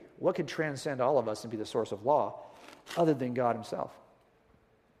that be? What could transcend all of us and be the source of law other than God himself?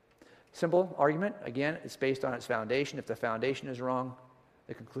 Simple argument. Again, it's based on its foundation. If the foundation is wrong,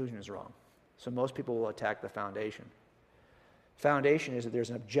 the conclusion is wrong. So most people will attack the foundation. Foundation is that there's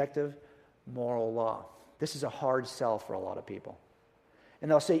an objective moral law. This is a hard sell for a lot of people. And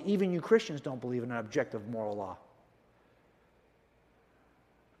they'll say, even you Christians don't believe in an objective moral law.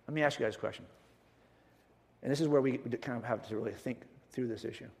 Let me ask you guys a question. And this is where we kind of have to really think through this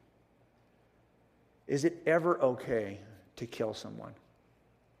issue. Is it ever okay to kill someone?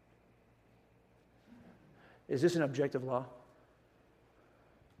 Is this an objective law?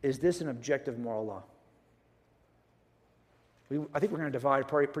 Is this an objective moral law? I think we're going to divide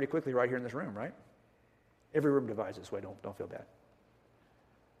pretty quickly right here in this room, right? Every room divides this way, don't feel bad.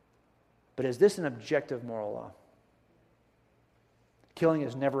 But is this an objective moral law? Killing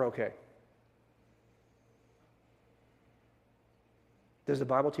is never okay. Does the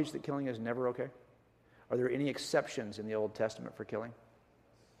Bible teach that killing is never okay? Are there any exceptions in the Old Testament for killing?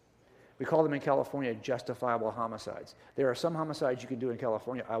 We call them in California justifiable homicides. There are some homicides you can do in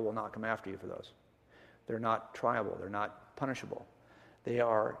California. I will not come after you for those. They're not triable. They're not punishable. They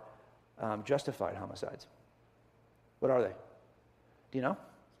are justified homicides. What are they? Do you know?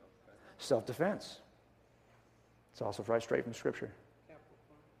 Self-defense. It's also right straight from Scripture.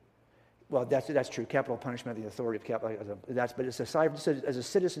 Well, that's true. Capital punishment, the authority of capital. But it's as a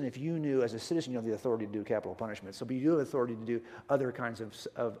citizen, if you knew, as a citizen, you have the authority to do capital punishment. So, but you do have authority to do other kinds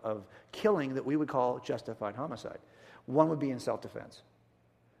of killing that we would call justified homicide. One would be in self-defense.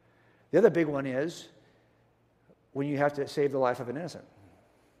 The other big one is when you have to save the life of an innocent.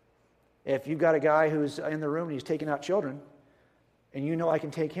 If you've got a guy who's in the room and he's taking out children, and you know I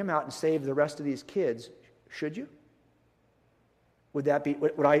can take him out and save the rest of these kids, should you? Would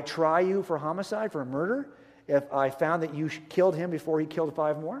I try you for homicide, for a murder, if I found that you killed him before he killed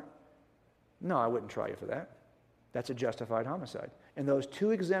 5 more? No, I wouldn't try you for that. That's a justified homicide. And those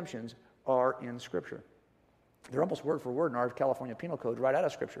 2 exemptions are in Scripture. They're almost word for word in our California Penal Code right out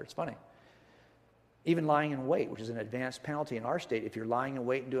of Scripture. It's funny. Even lying in wait, which is an advanced penalty in our state, if you're lying in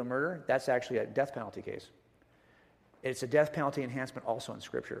wait and do a murder, that's actually a death penalty case. It's a death penalty enhancement also in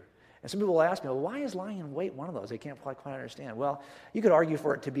Scripture. And some people will ask me, well, why is lying in wait one of those? They can't quite understand. Well, you could argue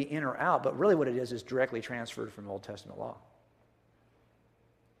for it to be in or out, but really what it is directly transferred from Old Testament law.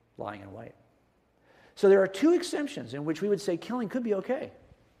 Lying in wait. So there are 2 exemptions in which we would say killing could be okay.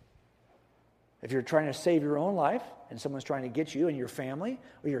 If you're trying to save your own life and someone's trying to get you and your family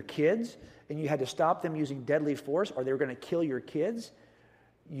or your kids, and you had to stop them using deadly force or they were going to kill your kids,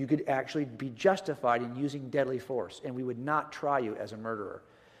 you could actually be justified in using deadly force, and we would not try you as a murderer.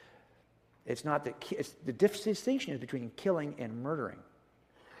 It's not that the distinction is between killing and murdering.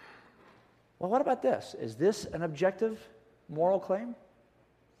 Well, what about this? Is this an objective moral claim?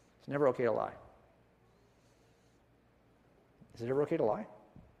 It's never okay to lie. Is it ever okay to lie?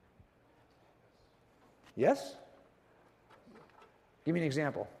 Yes? Give me an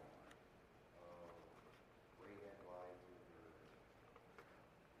example.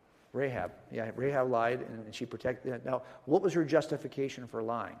 Rahab. Yeah, Rahab lied, and she protected. Now, what was her justification for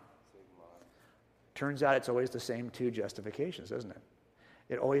lying? Turns out it's always the same two justifications, isn't it?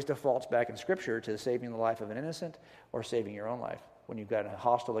 It always defaults back in Scripture to saving the life of an innocent or saving your own life. When you've got a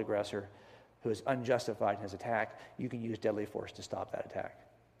hostile aggressor who is unjustified in his attack, you can use deadly force to stop that attack.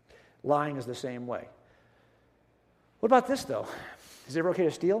 Lying is the same way. What about this, though? Is it ever okay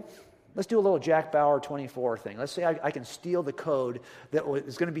to steal? Let's do a little Jack Bauer 24 thing. Let's say I can steal the code that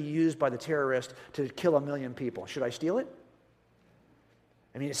is going to be used by the terrorist to kill 1 million people. Should I steal it?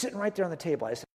 I mean, it's sitting right there on the table. I